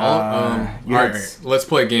 All you right, had- let's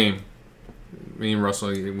play a game. Me and Russell,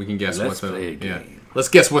 we can guess Let's what's play a yeah. game. Let's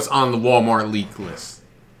guess what's on the Walmart leak list.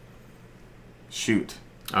 Shoot.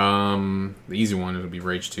 The easy one would be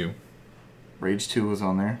Rage 2. Rage 2 was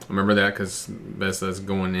on there. I remember that because Bethesda's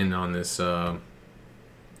going in on this. I'm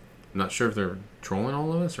not sure if they're trolling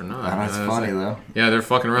all of us or not. That's funny, though. Yeah, they're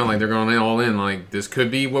fucking around like they're going all in. Like, this could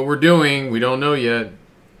be what we're doing. We don't know yet.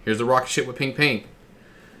 Here's the rocket ship with pink paint.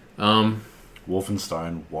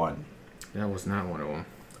 Wolfenstein 1. That was not one of them.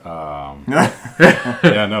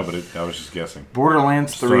 Yeah, no, but I was just guessing.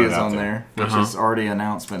 Borderlands Just 3 throwing is it out on there. there, which is already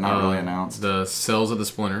announced, but not really announced. The Cells of the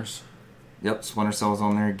Splinters. Yep, Splinter Cell's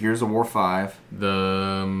on there. Gears of War 5.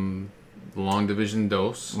 The Long Division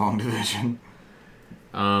Dose. Long Division.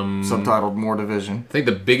 I Subtitled More Division. think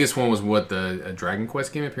the biggest one was a Dragon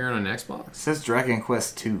Quest game appearing on Xbox. It says Dragon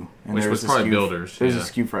Quest 2. And Which there's was probably a SKU builders, There's yeah. a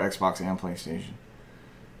SKU for Xbox and PlayStation.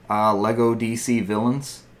 Lego DC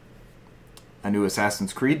Villains. A new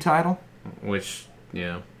Assassin's Creed title. Which,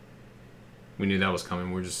 yeah, we knew that was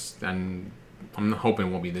coming. I'm hoping it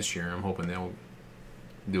won't be this year. I'm hoping they'll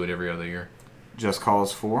do it every other year. Just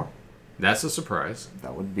Cause 4. That's a surprise.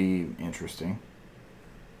 That would be interesting.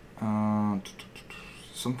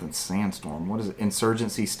 Something Sandstorm. What is it?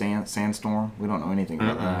 Insurgency Sandstorm? We don't know anything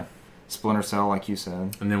about that. Splinter Cell, like you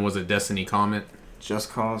said. And then was it Destiny Comet?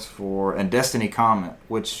 Just Cause 4. And Destiny Comet,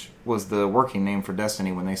 which was the working name for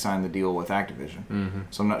Destiny when they signed the deal with Activision. Mm-hmm.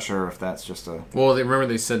 So I'm not sure if that's just a... Well, remember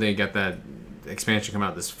they said they got that expansion come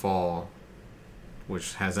out this fall,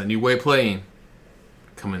 which has a new way of playing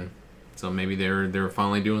coming. So maybe they're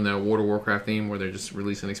finally doing that World of Warcraft theme where they're just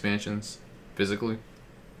releasing expansions physically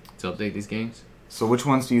to update these games. So which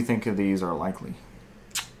ones do you think of these are likely?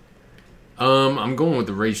 I'm going with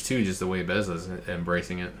the Rage 2, just the way Bethesda's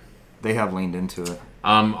embracing it. They have leaned into it.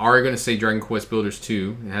 I'm already going to say Dragon Quest Builders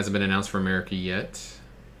 2. It hasn't been announced for America yet,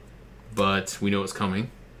 but we know it's coming.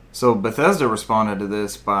 So Bethesda responded to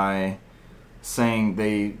this by saying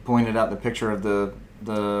they pointed out the picture of the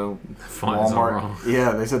Font is all Walmart. wrong.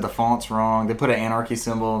 Yeah, they said the font's wrong. They put an anarchy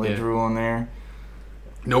symbol they drew on there.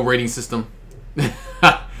 No rating system. They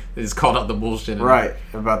just called out the bullshit. Right,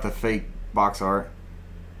 about the fake box art.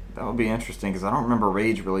 That would be interesting because I don't remember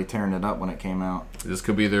Rage really tearing it up when it came out. This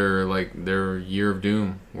could be their year of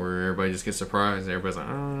doom, where everybody just gets surprised. Everybody's like,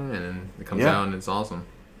 and then it comes out and it's awesome.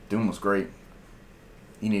 Doom was great.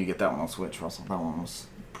 You need to get that one on Switch, Russell. That one was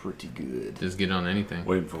pretty good. Just get on anything.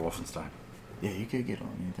 Waiting for Wolfenstein. Yeah, you could get on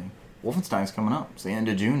anything. Wolfenstein's coming up. It's the end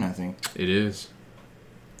of June, I think. It is.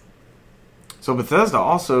 So Bethesda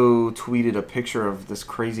also tweeted a picture of this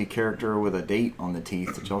crazy character with a date on the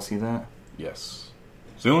teeth. Did y'all see that? Yes.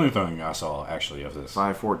 It's the only thing I saw actually of this.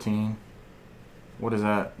 514. What is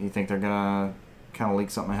that? You think they're gonna kind of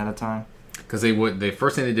leak something ahead of time? Because the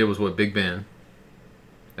first thing they did was Big Ben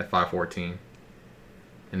at 514,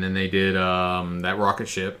 and then they did that rocket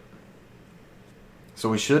ship. So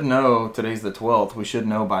we should know. Today's the 12th. We should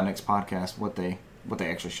know by next podcast what they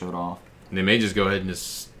actually showed off. And they may just go ahead and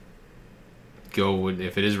just go with,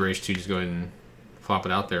 if it is race 2, just go ahead and flop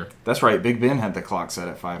it out there. That's right. Big Ben had the clock set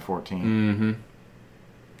at 514. Mm-hmm.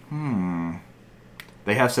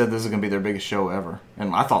 They have said this is going to be their biggest show ever,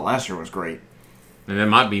 and I thought last year was great. And that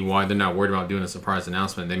might be why they're not worried about doing a surprise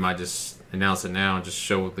announcement. They might just announce it now and just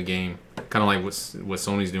show the game. Kind of like what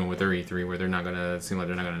Sony's doing with their E3, where they're not going to seem like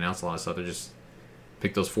they're not going to announce a lot of stuff. They're just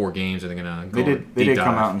pick those 4 games and they're going to go. They did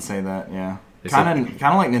come out and say that, yeah. Kind of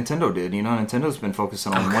like Nintendo did. You know, Nintendo's been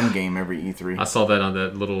focusing on one game every E3. I saw that on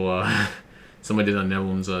that little somebody did on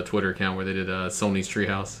Nebulum's Twitter account where they did Sony's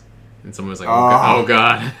Treehouse, and someone was like, "Oh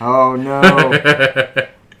God, oh no!"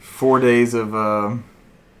 4 days of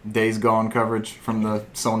Days Gone coverage from the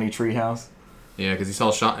Sony Treehouse. Yeah, because he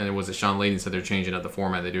saw Sean, and it was Sean Layden said they're changing up the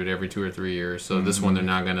format. They do it every 2 or 3 years. So this one they're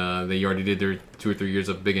not gonna. They already did their 2 or 3 years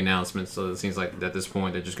of big announcements. So it seems like at this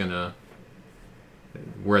point they're just gonna.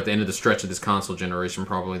 We're at the end of the stretch of this console generation,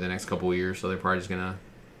 probably the next couple of years. So they're probably just gonna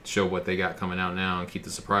show what they got coming out now and keep the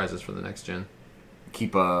surprises for the next gen.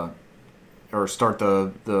 Start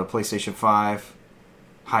the PlayStation 5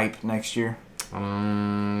 hype next year.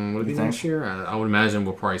 Would it be next year? I would imagine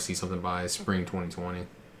we'll probably see something by spring 2020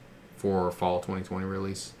 for fall 2020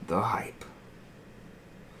 release. The hype.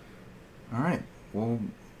 All right. Well,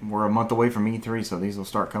 we're a month away from E3, so these will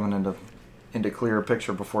start coming into clearer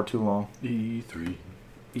picture before too long. E3.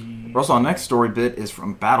 Russell, our next story bit is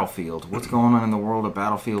from Battlefield. What's going on in the world of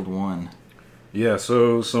Battlefield 1? Yeah,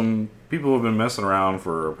 so some people have been messing around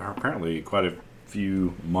for apparently quite a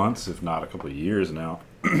few months, if not a couple of years now,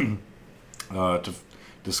 to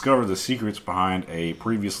discover the secrets behind a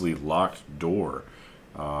previously locked door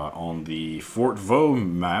on the Fort Vaux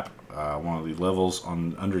map, one of the levels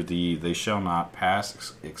under the They Shall Not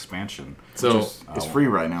Pass expansion. So it's free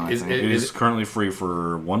right now, I think. It is currently free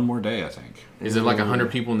for one more day, I think. Is it like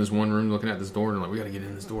 100 people in this one room looking at this door and they're like, we got to get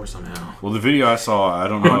in this door somehow? Well, the video I saw, I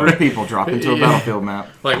don't know. 100 people drop into a Battlefield map.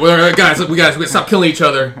 Like, well, guys, we got to stop killing each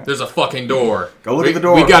other. There's a fucking door. Go look at the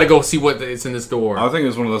door. We got to go see what it's in this door. I think it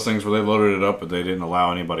was one of those things where they loaded it up, but they didn't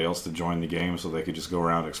allow anybody else to join the game, so they could just go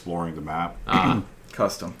around exploring the map.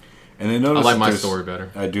 Custom. And they noticed I like my story better.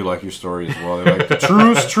 I do like your story as well. They're like,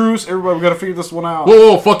 truce, everybody, we got to figure this one out.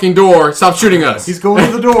 Whoa, fucking door, stop shooting us. He's going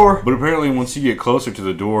to the door. But apparently once you get closer to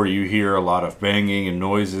the door, you hear a lot of banging and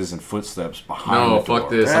noises and footsteps behind the door. No, fuck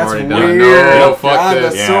this. That's I'm already weird. done. No, fuck God,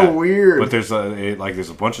 this. that's so weird. But there's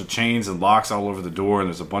a bunch of chains and locks all over the door, and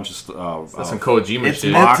there's a bunch of That's some Kojima it's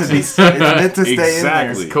shit. meant to be. It's meant to stay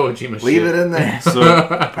Exactly. in there. Kojima shit. Leave it in there. So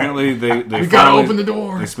apparently they We gotta open the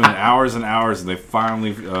door. They spent hours and hours, and they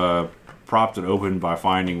finally propped it open by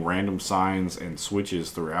finding random signs and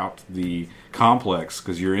switches throughout the complex,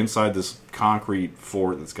 because you're inside this concrete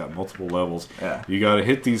fort that's got multiple levels. Yeah. You got to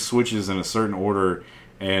hit these switches in a certain order,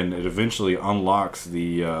 and it eventually unlocks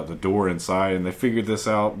the door inside. And they figured this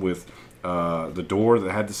out with the door that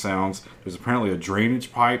had the sounds. There's apparently a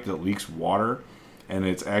drainage pipe that leaks water, and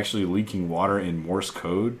it's actually leaking water in Morse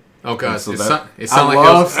code. Oh god, So it I sounded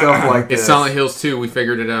love like stuff like this. It's Silent Hills 2. We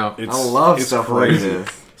figured it out. I love stuff like this.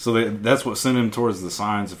 So that's what sent him towards the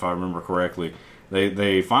signs, if I remember correctly.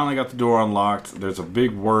 They finally got the door unlocked. There's a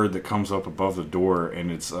big word that comes up above the door, and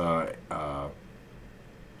it's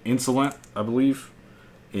insolent, I believe.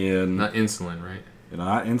 Not insulin, right?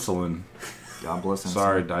 Not insulin. God bless him.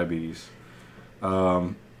 Sorry, diabetes.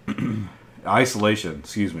 Isolation.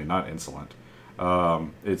 Excuse me, not insolent.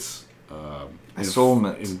 It's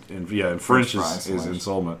Isolement. In French is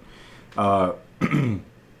insolent. But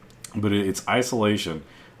it's isolation.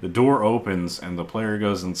 The door opens and the player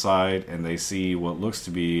goes inside, and they see what looks to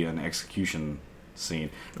be an execution scene.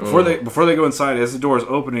 Before they go inside, as the door is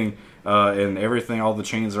opening and everything, all the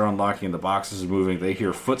chains are unlocking and the boxes are moving, they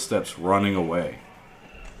hear footsteps running away.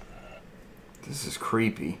 This is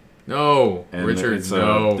creepy. No, And Richard,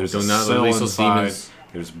 no. There's Do a not cell release those inside. demons.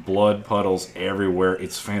 There's blood puddles everywhere.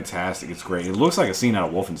 It's fantastic. It's great. It looks like a scene out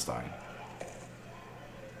of Wolfenstein.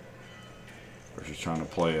 We're just trying to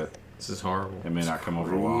play it. This is horrible. It may not come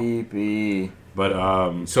over well. Creepy.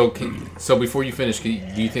 But So before you finish, do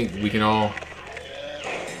you think we can all?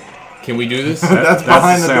 Can we do this? That's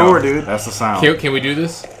behind the sound. door, dude. That's the sound. Can we do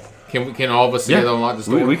this? Can all of us together unlock this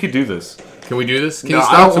door? we could do this. Can we do this? Can No, you I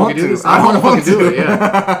stop don't so we want can do to. this? I don't want to fucking do it.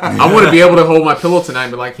 Yeah, I want to be able to hold my pillow tonight,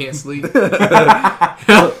 but I can't sleep.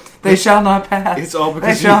 They shall not pass. It's all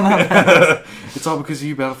because they shall not pass. It's all because of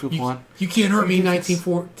you, Battlefield 1. You can't hurt me,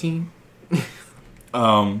 1914.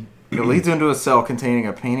 It leads into a cell containing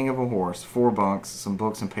a painting of a horse, 4 bunks, some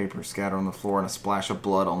books and papers scattered on the floor, and a splash of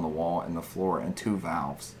blood on the wall and the floor, and 2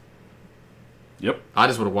 valves. Yep. I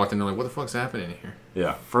just would have walked in there like, what the fuck's happening here?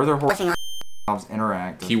 Yeah. Further horsing valves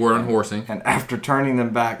interact. Keyword on horsing. And after turning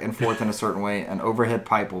them back and forth in a certain way, an overhead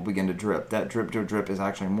pipe will begin to drip. That drip to drip is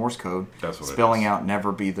actually Morse code, That's what spelling it is. out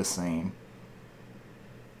never be the same.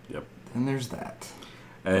 Yep. And there's that.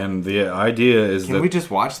 And the idea is Can that... we just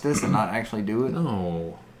watch this and not actually do it?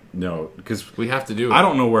 No, because We have to do it. I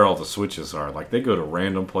don't know where all the switches are. Like, they go to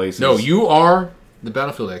random places. No, you are the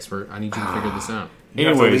Battlefield expert. I need you to figure this out. You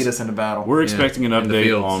have to Anyways, lead us into battle. We're expecting an in the update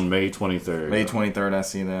fields. on May 23rd. May 23rd, I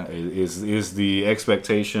see that. Is the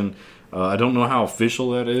expectation. I don't know how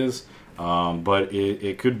official that is, but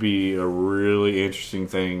it could be a really interesting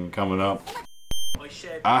thing coming up.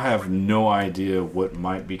 I have no idea what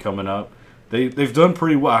might be coming up. They've done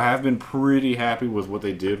pretty well. I have been pretty happy with what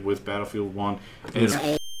they did with Battlefield 1.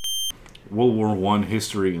 As World War I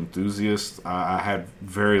history enthusiast, I had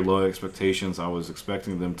very low expectations. I was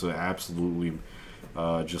expecting them to absolutely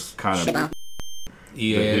just kind of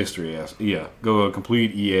EA. the history. Go a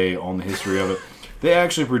complete EA on the history of it. They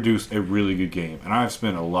actually produced a really good game, and I've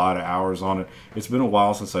spent a lot of hours on it. It's been a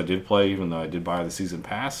while since I did play, even though I did buy the season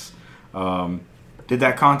pass. Did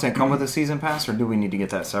that content come with a season pass, or do we need to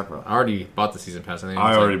get that separate? I already bought the season pass. I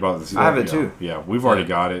Already bought the season I have it yeah. too. Yeah, we've already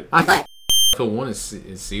got it. Battlefield 1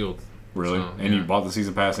 is sealed. Really? So, And yeah. you bought the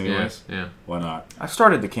season pass anyways? Yeah. Why not? I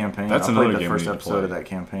started the campaign. That's I another played the game we first need to episode play. of that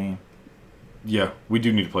campaign. Yeah, we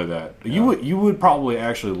do need to play that. Yeah. You would probably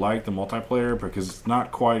actually like the multiplayer because it's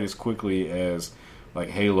not quite as quickly as like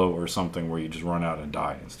Halo or something where you just run out and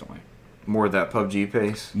die instantly. More of that PUBG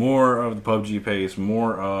pace. More of the PUBG pace,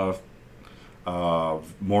 more of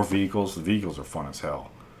more vehicles. The vehicles are fun as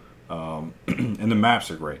hell. And the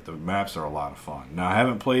maps are great. The maps are a lot of fun. Now, I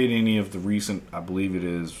haven't played any of the recent, I believe it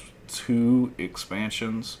is 2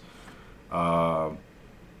 expansions.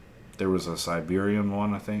 There was a Siberian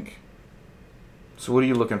one, I think. So what are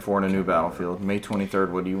you looking for in a new Battlefield? May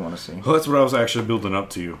 23rd, what do you want to see? Well, that's what I was actually building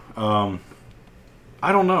up to.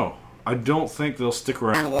 I don't know. I don't think they'll stick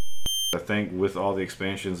around. I think with all the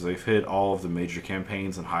expansions, they've hit all of the major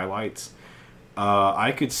campaigns and highlights.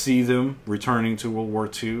 I could see them returning to World War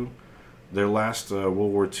II. Their last World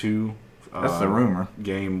War II That's the rumor.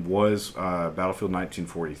 game was Battlefield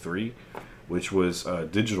 1943, which was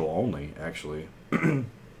digital only, actually.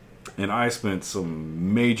 And I spent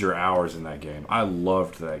some major hours in that game. I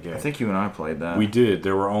loved that game. I think you and I played that. We did.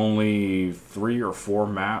 There were only 3 or 4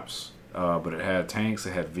 maps, but it had tanks,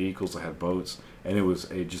 it had vehicles, it had boats, and it was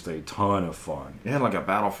just a ton of fun. It had like a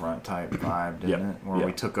Battlefront type vibe, didn't Yep. it? Where Yep.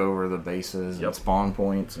 we took over the bases Yep. and spawn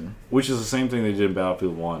points. And Which is the same thing they did in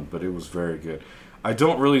Battlefield 1, but it was very good. I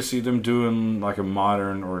don't really see them doing like a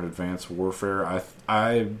modern or an advanced warfare.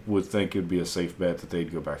 I would think it would be a safe bet that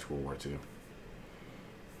they'd go back to World War II.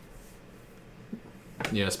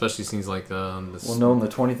 Yeah, especially seems like this we'll know on the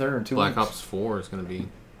 23rd in 2 Black weeks. Ops 4 is going to be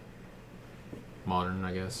modern,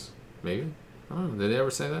 I guess. Maybe? I don't know. Did they ever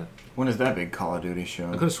say that? When is that big Call of Duty show?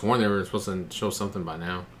 I could have sworn they were supposed to show something by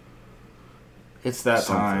now. It's that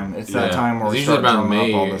Something. time. It's Yeah. that time where It was we usually start about drumming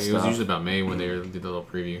May. up all It this was stuff. usually about May when they did the little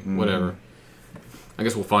preview. Mhm. Whatever. I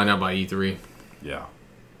guess we'll find out by E3. Yeah.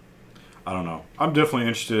 I don't know. I'm definitely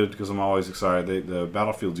interested because I'm always excited. The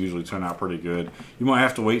Battlefields usually turn out pretty good. You might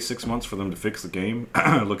have to wait 6 months for them to fix the game.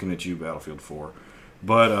 Looking at you, Battlefield 4.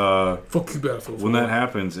 But Fuck you, Battlefield. when that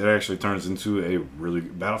happens, it actually turns into a really...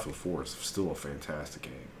 Battlefield 4 is still a fantastic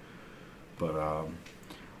game. But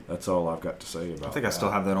that's all I've got to say about it. I think I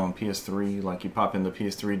still have that on PS3. Like you pop in the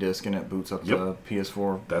PS3 disc and it boots up Yep. the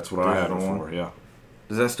PS4. That's what I have it digital for, one. yeah.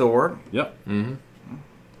 Does that still work? Yep. Mm-hmm.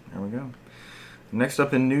 There we go. Next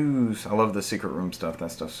up in news, I love the secret room stuff.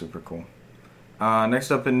 That stuff's super cool.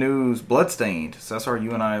 Next up in news, Bloodstained. So that's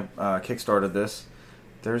you and I kickstarted this.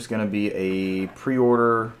 There's going to be a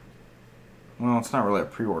pre-order. Well, it's not really a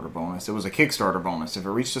pre-order bonus. It was a Kickstarter bonus. If it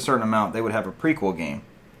reached a certain amount, they would have a prequel game.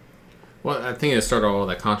 Well, I think it started all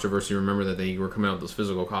that controversy. Remember that they were coming out with those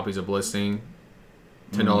physical copies of Bloodstained,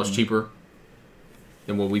 $10 cheaper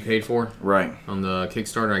than what we paid for Right. on the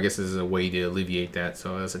Kickstarter. I guess this is a way to alleviate that.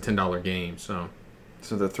 So that's a $10 game. So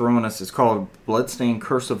They're throwing us. It's called Bloodstained: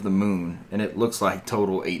 Curse of the Moon, and it looks like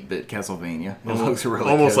total 8-bit Castlevania. It looks really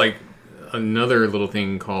almost good. like another little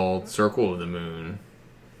thing called Circle of the Moon.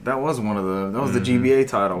 That was the GBA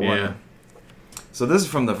title, wasn't Yeah. it? So this is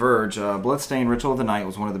from The Verge. Bloodstained: Ritual of the Night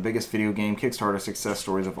was one of the biggest video game Kickstarter success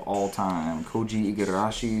stories of all time. Koji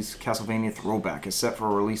Igarashi's Castlevania throwback is set for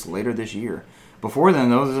a release later this year. Before then,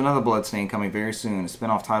 though, there's another Bloodstained coming very soon. A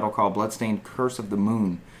spin-off title called Bloodstained Curse of the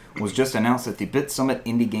Moon was just announced at the Bit Summit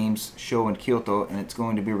Indie Games show in Kyoto, and it's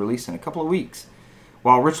going to be released in a couple of weeks.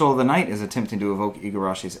 While Ritual of the Night is attempting to evoke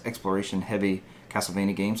Igarashi's exploration-heavy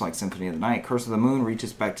Castlevania games like Symphony of the Night, Curse of the Moon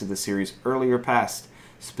reaches back to the series' earlier past.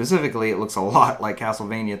 Specifically, it looks a lot like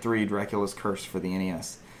Castlevania 3 Dracula's Curse for the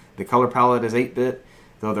NES. The color palette is 8-bit,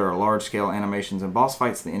 though there are large-scale animations and boss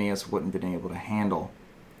fights the NES wouldn't have been able to handle.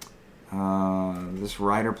 This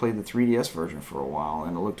writer played the 3DS version for a while,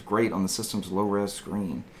 and it looked great on the system's low-res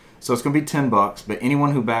screen. So it's going to be $10, but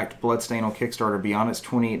anyone who backed Bloodstained on Kickstarter beyond its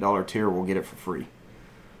 $28 tier will get it for free.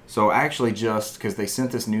 So actually just, because they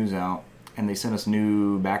sent this news out, and they sent us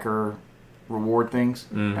new backer reward things,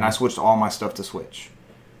 and I switched all my stuff to Switch.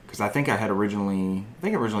 Because I think I originally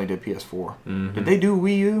did PS4. Mm-hmm. Did they do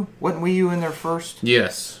Wii U? Wasn't Wii U in there first?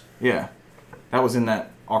 Yes. Yeah. That was in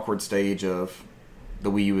that awkward stage of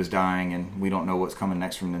the Wii U is dying, and we don't know what's coming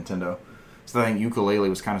next from Nintendo. So I think Yooka-Laylee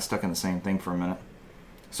was kind of stuck in the same thing for a minute.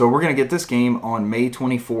 So we're going to get this game on May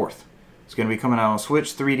 24th. It's going to be coming out on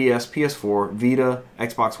Switch, 3DS, PS4, Vita,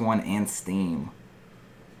 Xbox One, and Steam.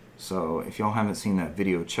 So if y'all haven't seen that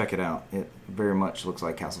video, check it out. It very much looks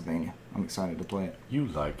like Castlevania. I'm excited to play it. You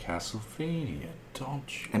like Castlevania, don't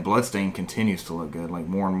you? And Bloodstained continues to look good, like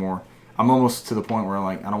more and more. I'm almost to the point where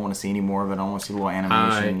like I don't want to see any more of it. I don't want to see little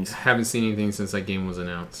animations. I haven't seen anything since that game was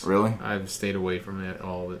announced. Really? I've stayed away from it,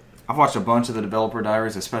 all of it. I've watched a bunch of the developer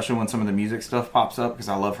diaries, especially when some of the music stuff pops up, because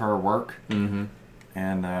I love her work. Mm-hmm.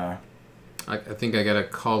 And I think I got a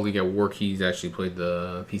colleague at work. He's actually played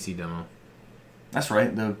the PC demo. That's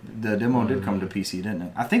right. The demo did come to PC, didn't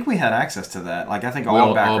it? I think we had access to that. Like I think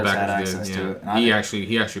all backers had access to it. He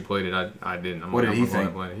actually played it. I didn't. What did he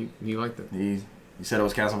think? He liked it. He said it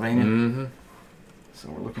was Castlevania. Mm-hmm. So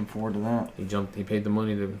we're looking forward to that. He paid the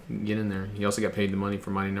money to get in there. He also got paid the money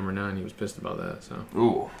for Mighty Number 9. He was pissed about that. So.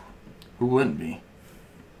 Ooh, who wouldn't be?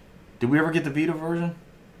 Did we ever get the Vita version?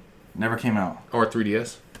 Never came out. Or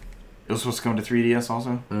 3DS. It was supposed to come to 3DS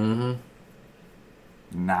also? Mm-hmm.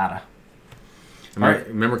 Nada.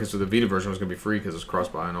 Remember, because the Vita version was going to be free because it's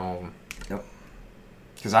cross-buy and all of them. Yep.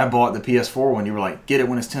 Because I bought the PS4 one. You were like, get it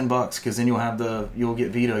when it's $10, because then you'll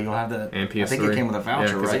get Vita, you'll have the... And PS3. I think it came with a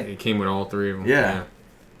voucher, right? It came with all three of them. Yeah.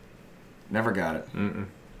 Never got it. Mm-mm.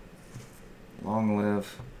 Long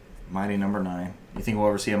live Mighty Number 9. You think we'll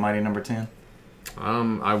ever see a Mighty Number 10?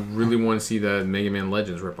 I really want to see the Mega Man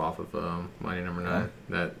Legends rip-off of Mighty Number 9.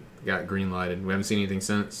 That got green-lighted. We haven't seen anything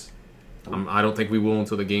since. I don't think we will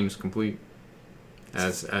until the game's complete.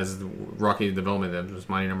 As the rocky development that was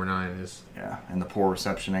Mighty Number 9 is. Yeah, and the poor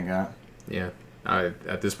reception it got. Yeah.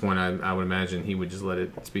 At this point, I would imagine he would just let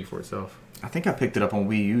it speak for itself. I think I picked it up on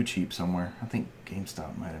Wii U cheap somewhere. I think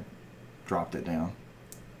GameStop might have dropped it down.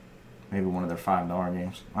 Maybe one of their $5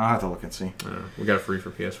 games. I'll have to look and see. We got it free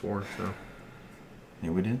for PS4, so.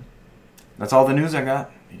 Yeah, we did. That's all the news I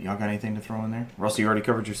got. Y'all got anything to throw in there? Russell, you already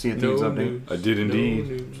covered your Sea of Thieves update? I did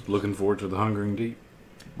indeed. Looking forward to the Hungering Deep.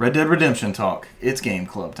 Red Dead Redemption talk. It's Game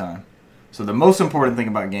Club time. So the most important thing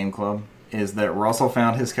about Game Club is that Russell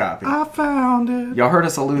found his copy. I found it. Y'all heard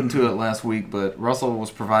us alluding to it last week, but Russell was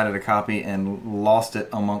provided a copy and lost it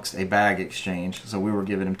amongst a bag exchange. So we were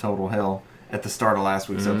giving him total hell at the start of last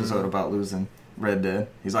week's episode about losing Red Dead.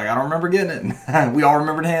 He's like, I don't remember getting it. We all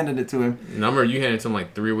remembered handing it to him. Number you handed it to him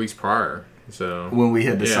like 3 weeks prior. So when we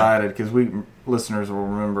had decided, because listeners will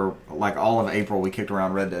remember, like all of April, we kicked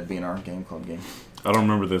around Red Dead being our Game Club game. I don't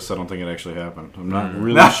remember this. I don't think it actually happened. I'm not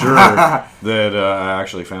really sure that I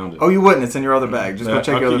actually found it. Oh, you wouldn't. It's in your other bag. Just go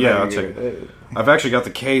check your other bag. Yeah, I'll check it. I've actually got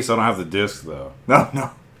the case. I don't have the disc, though.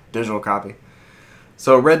 No. Digital copy.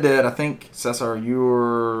 So, Red Dead, I think, Cesar,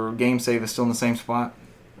 your game save is still in the same spot?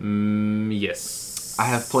 Yes. I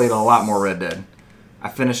have played a lot more Red Dead. I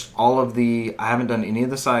finished all of I haven't done any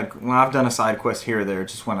of the side... Well, I've done a side quest here or there,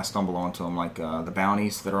 just when I stumble onto them, like the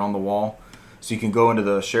bounties that are on the wall. So you can go into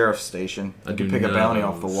the sheriff's station, you can pick a bounty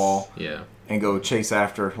off the wall, and go chase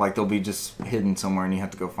after, like they'll be just hidden somewhere and you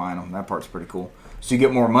have to go find them. That part's pretty cool. So you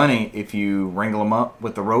get more money if you wrangle them up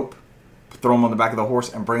with the rope, throw them on the back of the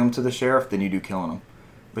horse, and bring them to the sheriff than you do killing them.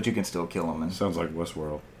 But you can still kill them. And sounds like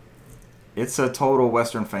Westworld. It's a total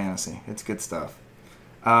Western fantasy. It's good stuff.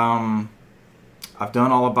 I've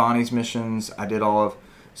done all of Bonnie's missions. I did all of...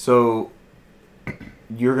 So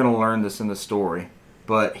you're going to learn this in the story.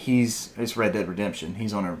 But it's Red Dead Redemption.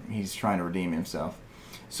 He's trying to redeem himself.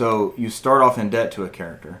 So you start off in debt to a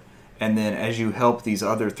character, and then as you help these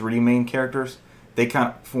other 3 main characters, they kind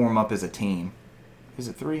of form up as a team. Is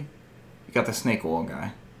it 3? You got the snake oil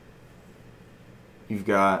guy. You've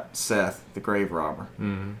got Seth, the grave robber,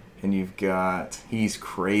 and you've got he's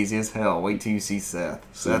crazy as hell. Wait till you see Seth.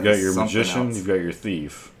 So Seth you've got is your something magician, else. you've got your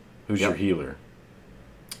thief. Who's Yep. your healer?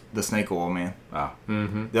 The Snake Oil Man. Ah,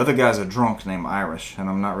 Mm-hmm. The other guy's a drunk named Irish, and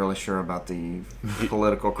I'm not really sure about the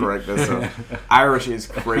political correctness of Irish is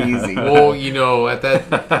crazy. Well, you know, at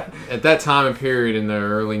that time and period in the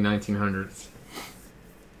early 1900s.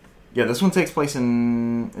 Yeah, this one takes place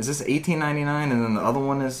in is this 1899, and then the other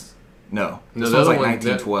one is no. No, This the one's other like one-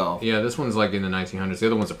 1912. Yeah, this one's like in the 1900s. The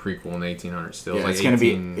other one's a prequel in the 1800s. Still, Yeah, like it's gonna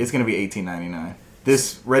be 18 1899.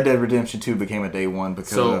 This Red Dead Redemption 2 became a day one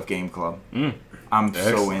because So- of Game Club. Mm. I'm so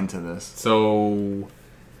Excellent. into this. So,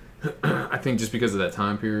 I think just because of that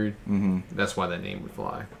time period, Hmm that's why that name would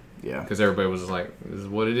fly. Yeah, Because everybody was like, "This is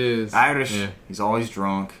what it is." Irish. Yeah. He's always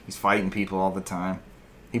drunk. He's fighting people all the time.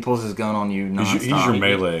 He pulls his gun on you nonstop. he's your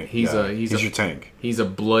melee. He's guy. a- he's he's a- your tank. He's a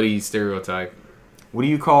bloody stereotype. What do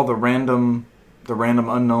you call the random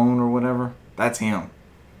unknown or whatever? That's him.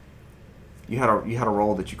 You had a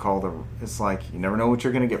role that you call the. It's like you never know what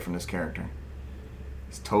you're gonna get from this character.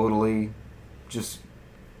 He's totally just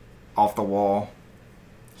off the wall.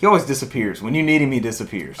 He always disappears. When you need him, he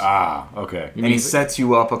disappears. Ah, okay. You and he mean- sets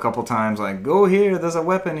you up a couple times, like go here. There's a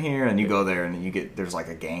weapon here, and you go there, and you get there's like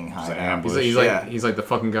a gang an hideout. ambush. Yeah. He's like the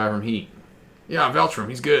fucking guy from Heat. Yeah, I vouch for him.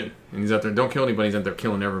 He's good. And he's out there. Don't kill anybody. He's out there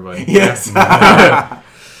killing everybody. Yes. I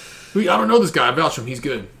don't know this guy. I vouch for him. He's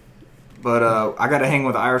good. But I got to hang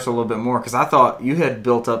with Irish a little bit more because I thought you had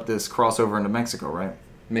built up this crossover into Mexico, right?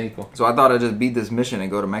 Mexico. So I thought I'd just beat this mission and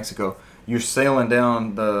go to Mexico. You're sailing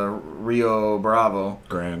down the Rio Bravo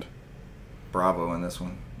in this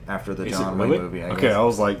one after the Is John it Wayne really? movie. I Okay, guess. I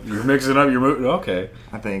was like, you're mixing up your movie. Okay,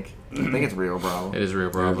 I think it's Rio Bravo. It is Rio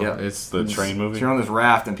Bravo. Yeah. It's the train So movie. you're on this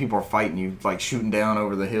raft and people are fighting you, like shooting down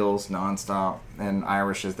over the hills nonstop, and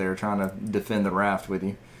Irish is there trying to defend the raft with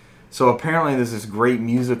you. So apparently there's this great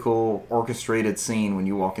musical orchestrated scene when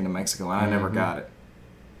you walk into Mexico, and I never got it.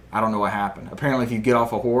 I don't know what happened. Apparently if you get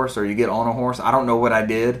off a horse or you get on a horse, I don't know what I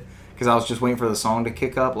did because I was just waiting for the song to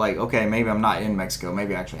kick up. Like, okay, maybe I'm not in Mexico.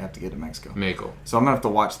 Maybe I actually have to get to Mexico. Mexico. So I'm going to have to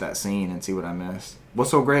watch that scene and see what I missed.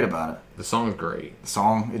 What's so great about it? The song's great. The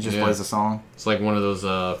song? It just Yeah. plays the song? It's like one of those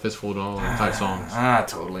Fistful of Dollars type songs. I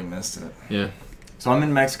totally missed it. Yeah. So I'm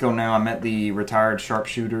in Mexico now. I met the retired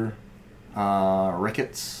sharpshooter.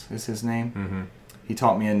 Ricketts is his name. Mm-hmm. He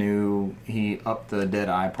taught me he upped the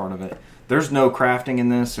Deadeye part of it. There's no crafting in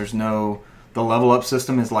this. The level up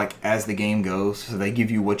system is like as the game goes. So they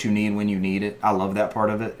give you what you need when you need it. I love that part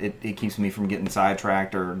of it. It keeps me from getting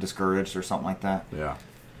sidetracked or discouraged or something like that. Yeah.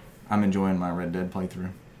 I'm enjoying my Red Dead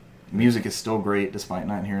playthrough. Music is still great despite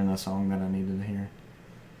not hearing the song that I needed to hear.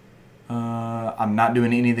 I'm not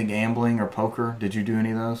doing any of the gambling or poker. Did you do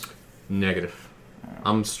any of those? Negative.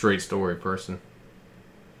 I'm a straight story person.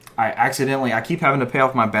 I keep having to pay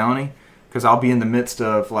off my bounty because I'll be in the midst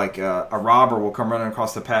of like a robber will come running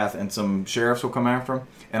across the path and some sheriffs will come after him,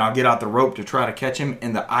 and I'll get out the rope to try to catch him,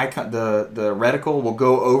 and the reticle will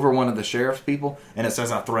go over one of the sheriff's people, and it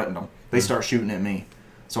says I threatened them. They start shooting at me,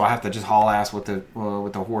 so I have to just haul ass with the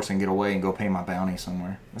horse and get away and go pay my bounty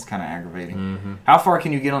somewhere. That's kind of aggravating. Mm-hmm. How far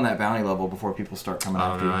can you get on that bounty level before people start coming I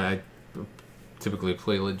after don't know. you? I typically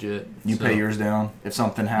play legit. You so- pay yours down if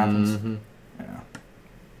something happens. Mhm. Yeah.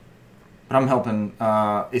 But I'm helping.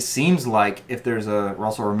 It seems like if there's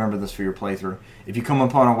Russell, remember this for your playthrough. If you come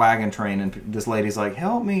upon a wagon train and this lady's like,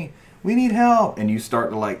 "Help me, we need help," and you start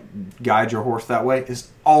to like guide your horse that way, it's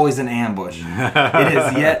always an ambush.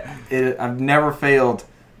 I've never failed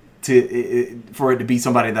for it to be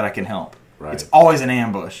somebody that I can help. Right. It's always an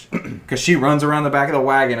ambush because she runs around the back of the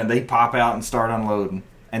wagon and they pop out and start unloading,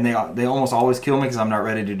 and they almost always kill me because I'm not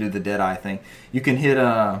ready to do the Deadeye thing. You can hit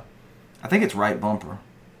I think it's right bumper.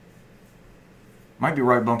 Might be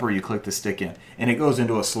right bumper. You click the stick in, and it goes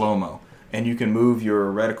into a slow mo, and you can move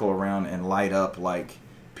your reticle around and light up like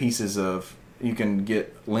pieces of. You can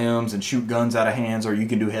get limbs and shoot guns out of hands, or you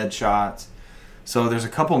can do headshots. So there's a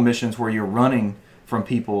couple missions where you're running from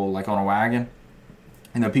people like on a wagon,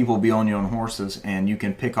 and the people will be on you on horses, and you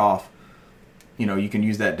can pick off. You can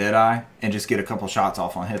use that Deadeye and just get a couple shots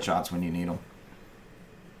off on headshots when you need them.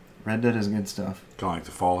 Red Dead is good stuff. Kind of like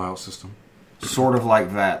the Fallout system. Sort of like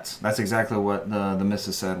VATS. That's exactly what the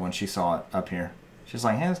missus said when she saw it up here. She's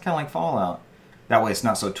like, hey, it's kind of like Fallout. That way it's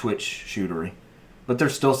not so Twitch shootery. But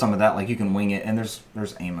there's still some of that, like you can wing it, and there's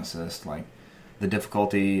aim assist. Like the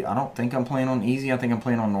difficulty, I don't think I'm playing on easy, I think I'm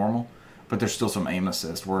playing on normal. But there's still some aim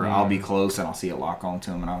assist where I'll be close and I'll see it lock onto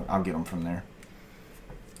them, and I'll get them from there.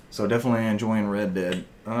 So definitely enjoying Red Dead.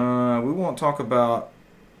 We won't talk about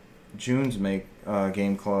June's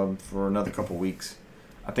Game Club for another couple weeks.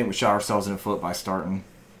 I think we shot ourselves in the foot by starting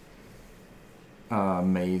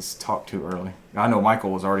Maze talk too early. I know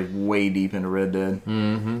Michael was already way deep into Red Dead.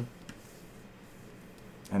 Mm-hmm.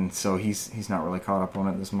 And so he's not really caught up on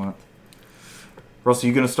it this month. Russell,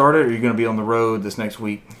 you going to start it, or are you going to be on the road this next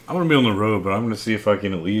week? I'm going to be on the road, but I'm going to see if I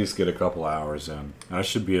can at least get a couple hours in. I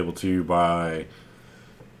should be able to by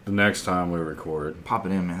the next time we record. Pop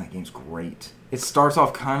it in, man. That game's great. It starts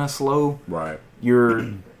off kind of slow. Right.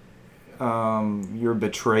 You're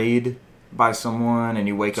betrayed by someone, and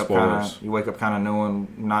you wake up kind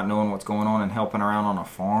of not knowing what's going on and helping around on a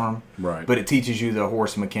farm. Right. But it teaches you the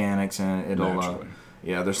horse mechanics, and it'll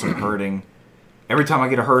there's some herding. Every time I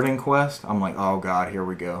get a herding quest, I'm like, oh god, here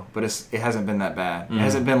we go. But it hasn't been that bad. It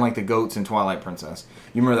hasn't been like the goats in Twilight Princess.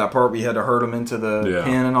 You remember that part where you had to herd them into the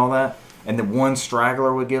pen and all that? And the one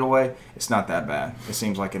straggler would get away? It's not that bad. It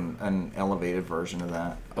seems like an elevated version of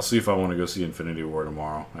that. I'll see if I want to go see Infinity War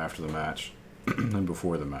tomorrow after the match and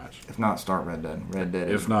before the match. If not, start Red Dead. Red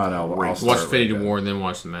Dead. If not, I'll watch Infinity War and then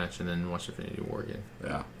watch the match and then watch Infinity War again.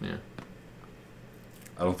 Yeah. Yeah.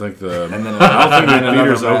 I don't think the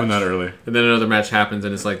theaters open that early. And then another match happens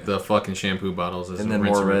and it's like the fucking shampoo bottles. And then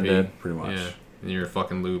more Red Dead. Pretty much. Yeah. And you're a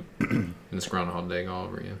fucking loop. And it's Groundhog Day all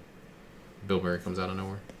over again. Bill Murray comes out of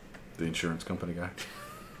nowhere. The insurance company guy.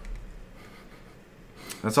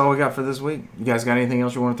 That's all we got for this week. You guys got anything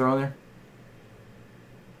else you want to throw in there?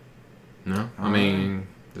 No. I mean,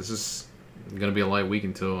 this is going to be a light week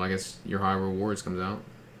until, I guess, your Hyrule Warriors comes out.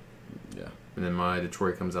 Yeah. And then my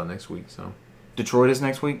Detroit comes out next week, so... Detroit is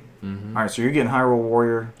next week? Mm-hmm. All right, so you're getting Hyrule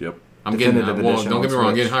Warrior. Yep. I'm getting don't get me wrong,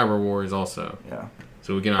 I'm getting Hyrule Warriors also. Yeah.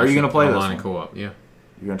 So we can Are you going to play this online one? and co-op, yeah.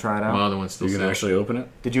 You going to try it out? My other one's still You can actually open it?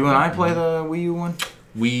 Did you and I play the Wii U one?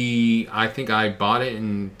 I think I bought it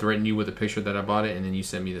and threatened you with a picture that I bought it, and then you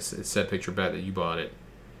sent me this said picture back that you bought it.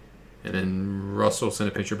 And then Russell sent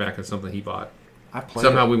a picture back of something he bought.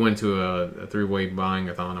 Somehow we went to a three-way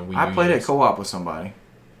buying-a-thon on Wii U. I played it co-op with somebody.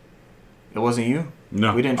 It wasn't you?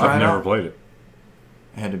 No, we didn't try I've it never out? played it.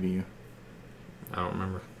 It had to be you. I don't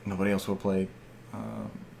remember. Nobody else will play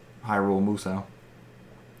Hyrule Musou.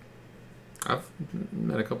 I've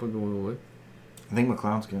met a couple of people who would. I think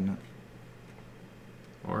McLeod's getting it.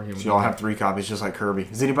 Or he so y'all have 3 copies just like Kirby.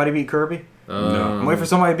 Does anybody beat Kirby? No. I'm waiting for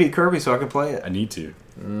somebody to beat Kirby so I can play it. I need to.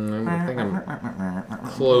 I think I'm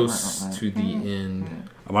close to the end.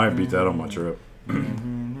 I might beat that on my trip.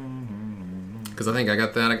 Because I think I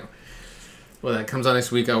got that. Well, that comes out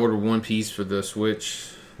next week. I ordered One Piece for the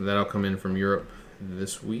Switch. That'll come in from Europe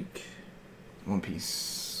this week. One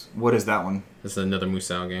Piece. What is that one? It's another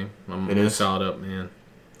Musou game. I'm Musou'd up, man.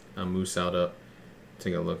 I'm Musou'd up.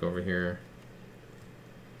 Take a look over here.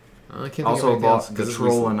 I can't think also of bought The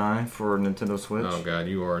Troll and I for Nintendo Switch. Oh, God,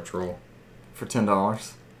 you are a troll. For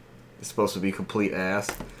 $10. It's supposed to be complete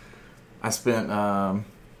ass. I spent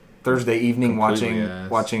Thursday evening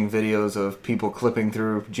watching videos of people clipping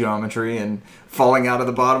through geometry and falling out of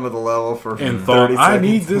the bottom of the level for 30 seconds. I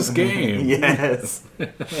need this game. Yes.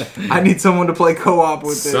 I need someone to play co-op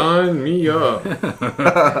with it. Sign me up.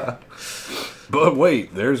 But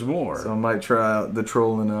wait, there's more. So I might try out The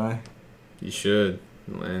Troll and I. You should.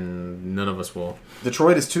 And none of us will.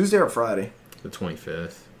 Detroit is Tuesday or Friday? The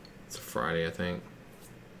 25th. It's a Friday, I think.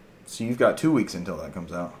 So you've got 2 weeks until that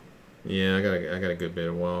comes out. Yeah, I got a good bit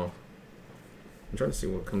of while. I'm trying to see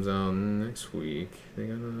what comes out next week. They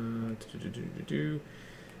got I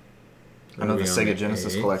know the Sega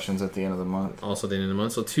Genesis collection's at the end of the month. Also at the end of the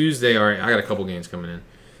month. So Tuesday, all right, I got a couple games coming in.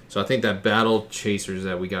 So I think that Battle Chasers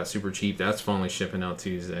that we got super cheap, that's finally shipping out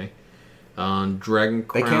Tuesday. Dragon Crown.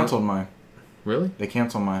 They canceled mine. Really? They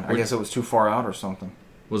canceled mine. I guess it was too far out or something.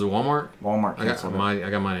 Was it Walmart? Walmart canceled I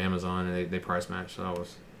got mine at Amazon and they price matched, so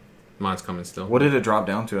mine's coming still. What did it drop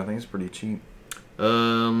down to? I think it's pretty cheap.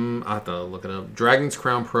 I have to look it up. Dragon's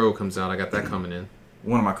Crown Pro comes out. I got that coming in.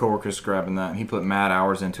 One of my coworkers grabbing that, and he put mad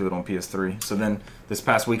hours into it on PS3. So then this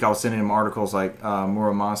past week, I was sending him articles like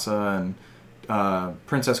Muramasa and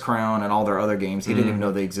Princess Crown and all their other games. He didn't even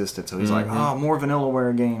know they existed. So he's like, "Oh, more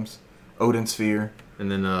Vanillaware games, Odin Sphere." And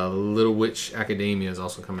then Little Witch Academia is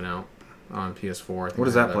also coming out on PS4. I think what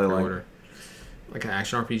does that play like? Like an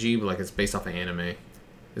action RPG, but like it's based off of anime.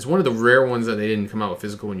 It's one of the rare ones that they didn't come out with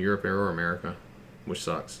physical in Europe or America, which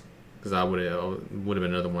sucks. Because I would have been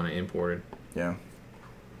another one I imported. Yeah.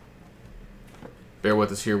 Bear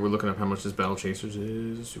with us here. We're looking up how much this Battle Chasers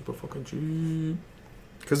is. It's super fucking cheap.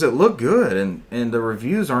 Because it looked good, and the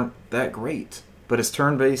reviews aren't that great. But it's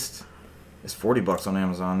turn-based. It's $40 on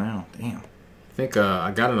Amazon now. Damn. I think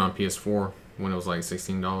I got it on PS4 when it was like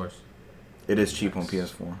 $16. It is cheap on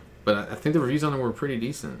PS4. But I think the reviews on it were pretty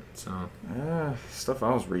decent. So stuff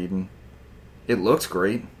I was reading. It looks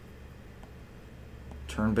great.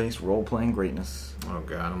 Turn-based role-playing greatness. Oh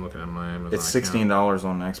god, I'm looking at my Amazon. It's $16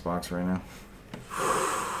 on Xbox right now.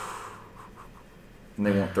 And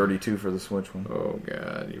they want $32 for the Switch one. Oh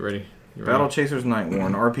god, you ready? Battle Chasers Night War,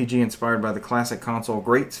 an RPG inspired by the classic console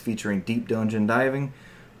greats, featuring deep dungeon diving,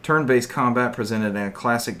 turn-based combat presented in a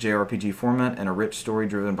classic JRPG format, and a rich story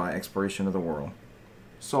driven by exploration of the world.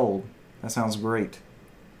 Sold. That sounds great.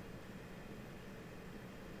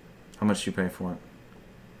 How much do you pay for it?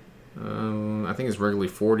 I think it's regularly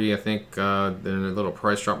 $40. I think then a little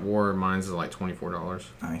price drop war. Mine's is like $24.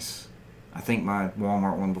 Nice. I think my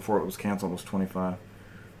Walmart one before it was canceled was $25.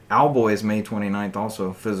 Owlboy is May 29th,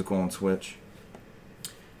 also physical on Switch.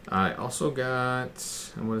 I also got,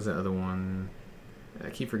 what is that other one? I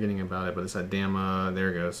keep forgetting about it, but it's that damn,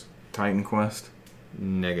 there it goes. Titan Quest.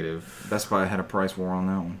 Negative. Best Buy had a price war on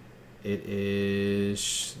that one. It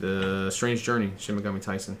is the Strange Journey, Shin Megami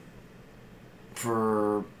Tensei.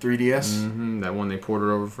 For 3DS? Mm-hmm, that one they ported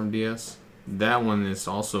over from DS. That one is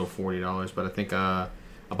also $40, but I think I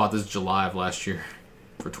bought this July of last year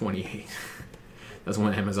for $28. That's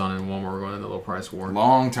when Amazon and Walmart were going in the little price war.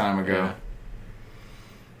 Long time ago. Yeah.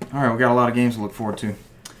 All right, we got a lot of games to look forward to.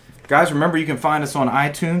 Guys, remember you can find us on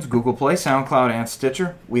iTunes, Google Play, SoundCloud, and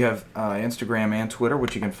Stitcher. We have Instagram and Twitter,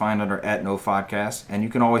 which you can find under @NoFodcast. And you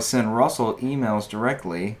can always send Russell emails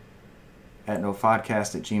directly at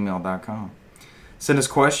nofodcast@gmail.com. Send us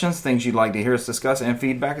questions, things you'd like to hear us discuss, and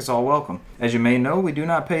feedback is all welcome. As you may know, we do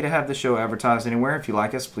not pay to have the show advertised anywhere. If you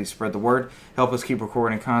like us, please spread the word. Help us keep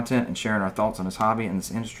recording content and sharing our thoughts on this hobby and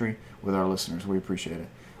this industry with our listeners. We appreciate it.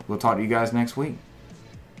 We'll talk to you guys next week.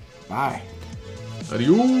 Bye.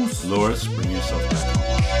 Adios. Loris, bring yourself back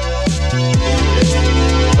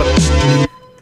home.